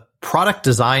the product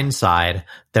design side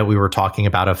that we were talking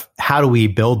about of how do we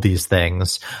build these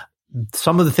things,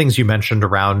 some of the things you mentioned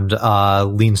around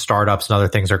lean startups and other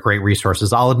things are great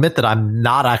resources. I'll admit that I'm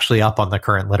not actually up on the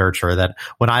current literature. That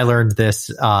when I learned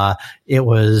this, it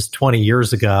was 20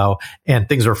 years ago, and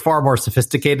things are far more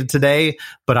sophisticated today,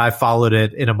 but I followed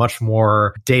it in a much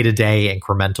more day-to-day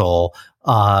incremental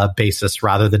basis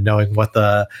rather than knowing what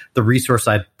the resource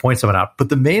I'd point someone out. But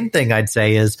the main thing I'd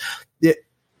say is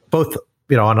both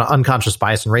on unconscious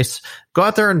bias and race, go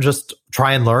out there and just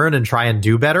try and learn and try and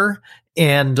do better.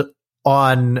 And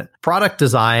on product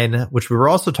design, which we were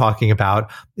also talking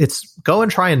about, it's go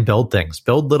and try and build things,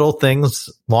 build little things,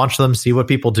 launch them, see what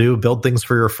people do, build things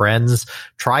for your friends,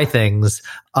 try things,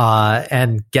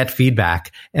 and get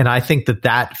feedback. And I think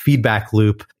that feedback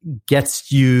loop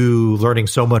gets you learning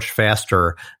so much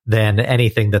faster than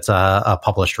anything that's a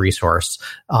published resource.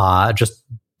 Just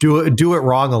do it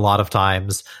wrong a lot of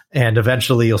times, and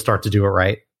eventually you'll start to do it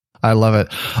right. I love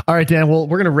it. All right, Dan. Well,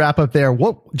 we're going to wrap up there.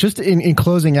 Just in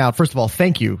closing out, first of all,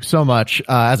 thank you so much.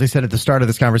 As I said at the start of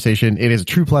this conversation, it is a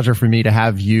true pleasure for me to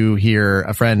have you here,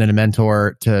 a friend and a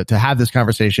mentor, to have this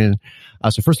conversation.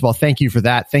 So first of all, thank you for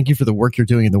that. Thank you for the work you're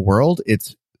doing in the world.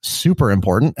 It's super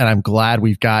important. And I'm glad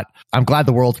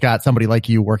the world's got somebody like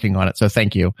you working on it. So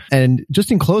thank you. And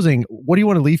just in closing, what do you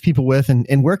want to leave people with?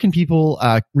 And where can people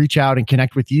reach out and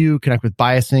connect with you, connect with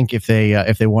BioSync if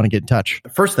they want to get in touch?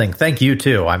 First thing, thank you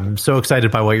too. I'm so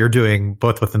excited by what you're doing,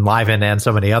 both with Enliven and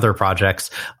so many other projects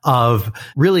of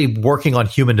really working on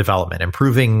human development,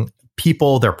 improving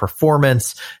people, their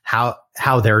performance, how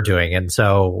they're doing. And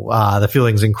so the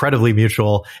feeling's incredibly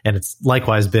mutual, and it's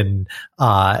likewise been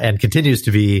and continues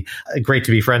to be great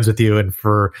to be friends with you. And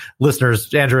for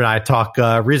listeners, Andrew and I talk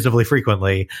reasonably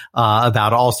frequently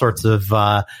about all sorts of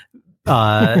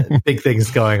big things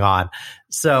going on.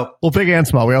 So, well, big and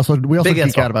small. We also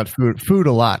geek out about food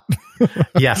a lot.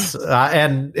 Yes,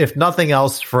 and if nothing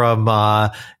else, from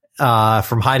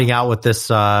hiding out with this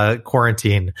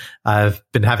quarantine, I've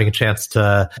been having a chance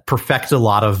to perfect a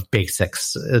lot of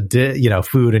basics,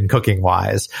 food and cooking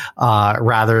wise,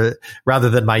 rather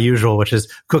than my usual, which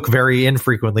is cook very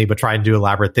infrequently, but try and do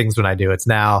elaborate things when I do. It's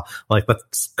now like,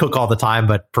 let's cook all the time,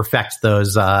 but perfect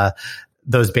those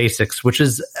basics, which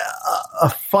is a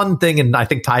fun thing. And I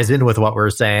think ties in with what we're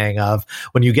saying of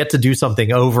when you get to do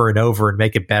something over and over and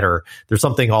make it better, there's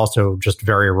something also just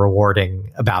very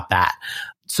rewarding about that.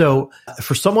 So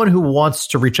for someone who wants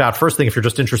to reach out, first thing, if you're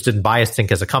just interested in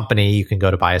BioSync as a company, you can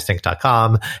go to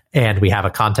biosync.com and we have a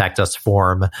contact us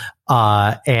form.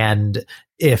 And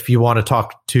if you want to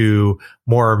talk to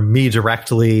more me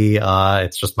directly,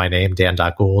 it's just my name,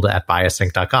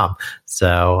 dan.gould@biosync.com.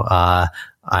 So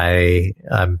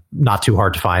I'm not too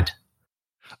hard to find.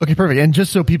 Okay, perfect. And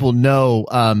just so people know,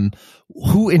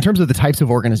 who, in terms of the types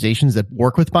of organizations that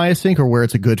work with BioSync or where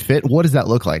it's a good fit, what does that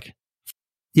look like?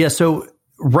 Yeah, so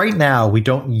right now, we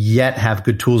don't yet have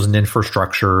good tools and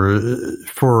infrastructure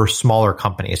for smaller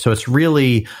companies. So it's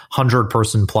really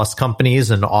 100-person plus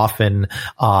companies, and often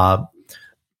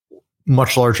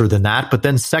much larger than that. But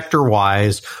then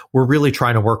sector-wise, we're really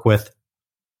trying to work with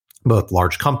both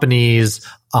large companies,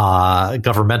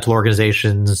 governmental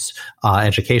organizations,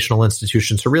 educational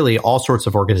institutions, so really all sorts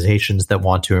of organizations that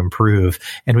want to improve.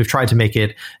 And we've tried to make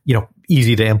it,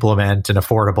 easy to implement and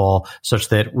affordable such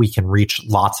that we can reach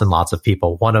lots and lots of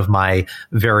people. One of my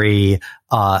very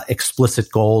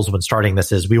explicit goals when starting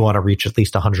this is we want to reach at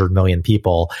least 100 million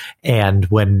people. And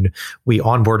when we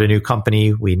onboard a new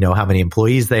company, we know how many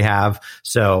employees they have.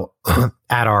 So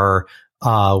at our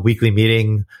weekly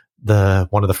meeting,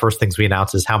 one of the first things we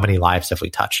announce is how many lives have we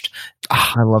touched.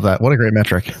 I love that. What a great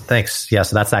metric. Thanks. Yeah.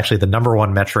 So that's actually the number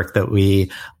one metric that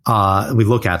we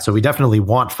look at. So we definitely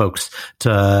want folks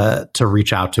to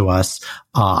reach out to us.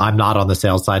 I'm not on the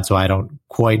sales side, so I don't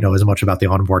quite know as much about the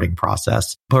onboarding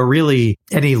process, but really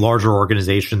any larger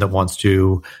organization that wants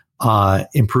to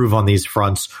improve on these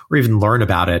fronts or even learn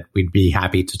about it, we'd be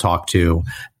happy to talk to.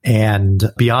 And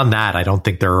beyond that, I don't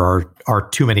think there are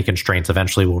too many constraints.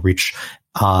 Eventually we'll reach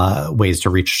ways to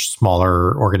reach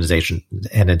smaller organizations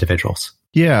and individuals.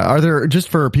 Yeah. Are there, just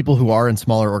for people who are in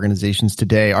smaller organizations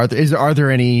today, are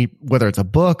there any, whether it's a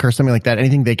book or something like that,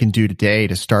 anything they can do today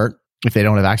to start if they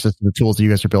don't have access to the tools that you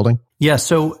guys are building? Yeah.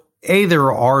 So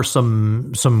there are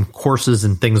some courses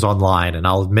and things online, and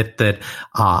I'll admit that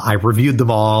I reviewed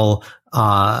them all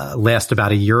last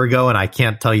about a year ago, and I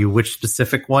can't tell you which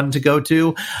specific one to go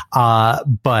to.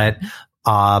 But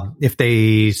if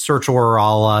they search, or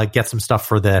I'll get some stuff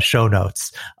for the show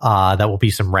notes, that will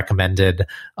be some recommended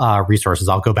resources.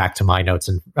 I'll go back to my notes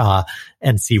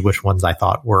and see which ones I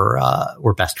thought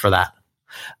were best for that.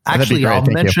 Actually, I'll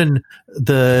mention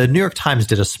the New York Times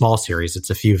did a small series. It's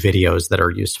a few videos that are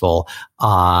useful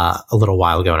a little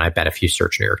while ago. And I bet if you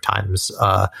search New York Times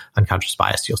unconscious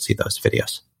bias, you'll see those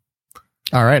videos.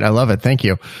 All right. I love it. Thank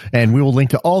you. And we will link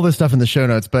to all this stuff in the show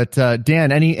notes. But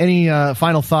Dan, any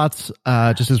final thoughts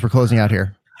just as we're closing out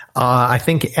here? I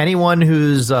think anyone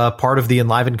who's part of the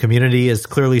Enliven community is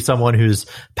clearly someone who's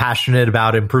passionate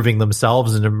about improving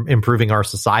themselves and improving our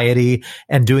society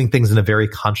and doing things in a very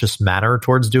conscious manner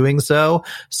towards doing so.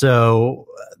 So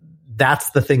that's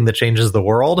the thing that changes the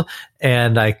world.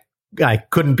 And I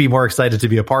couldn't be more excited to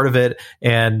be a part of it,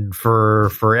 and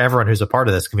for everyone who's a part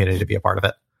of this community to be a part of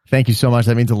it. Thank you so much.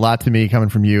 That means a lot to me coming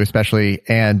from you, especially.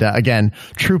 And again,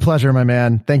 true pleasure, my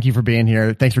man. Thank you for being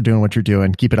here. Thanks for doing what you're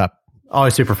doing. Keep it up.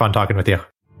 Always super fun talking with you.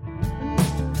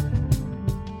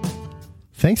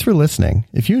 Thanks for listening.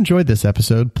 If you enjoyed this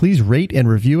episode, please rate and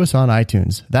review us on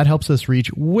iTunes. That helps us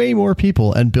reach way more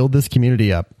people and build this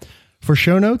community up. For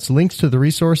show notes, links to the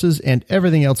resources, and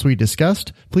everything else we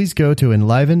discussed, please go to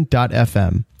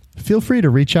enliven.fm. Feel free to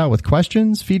reach out with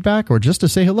questions, feedback, or just to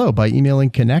say hello by emailing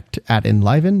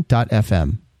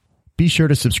connect@enliven.fm. Be sure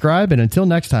to subscribe, and until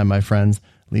next time, my friends,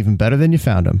 leave them better than you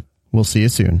found them. We'll see you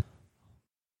soon.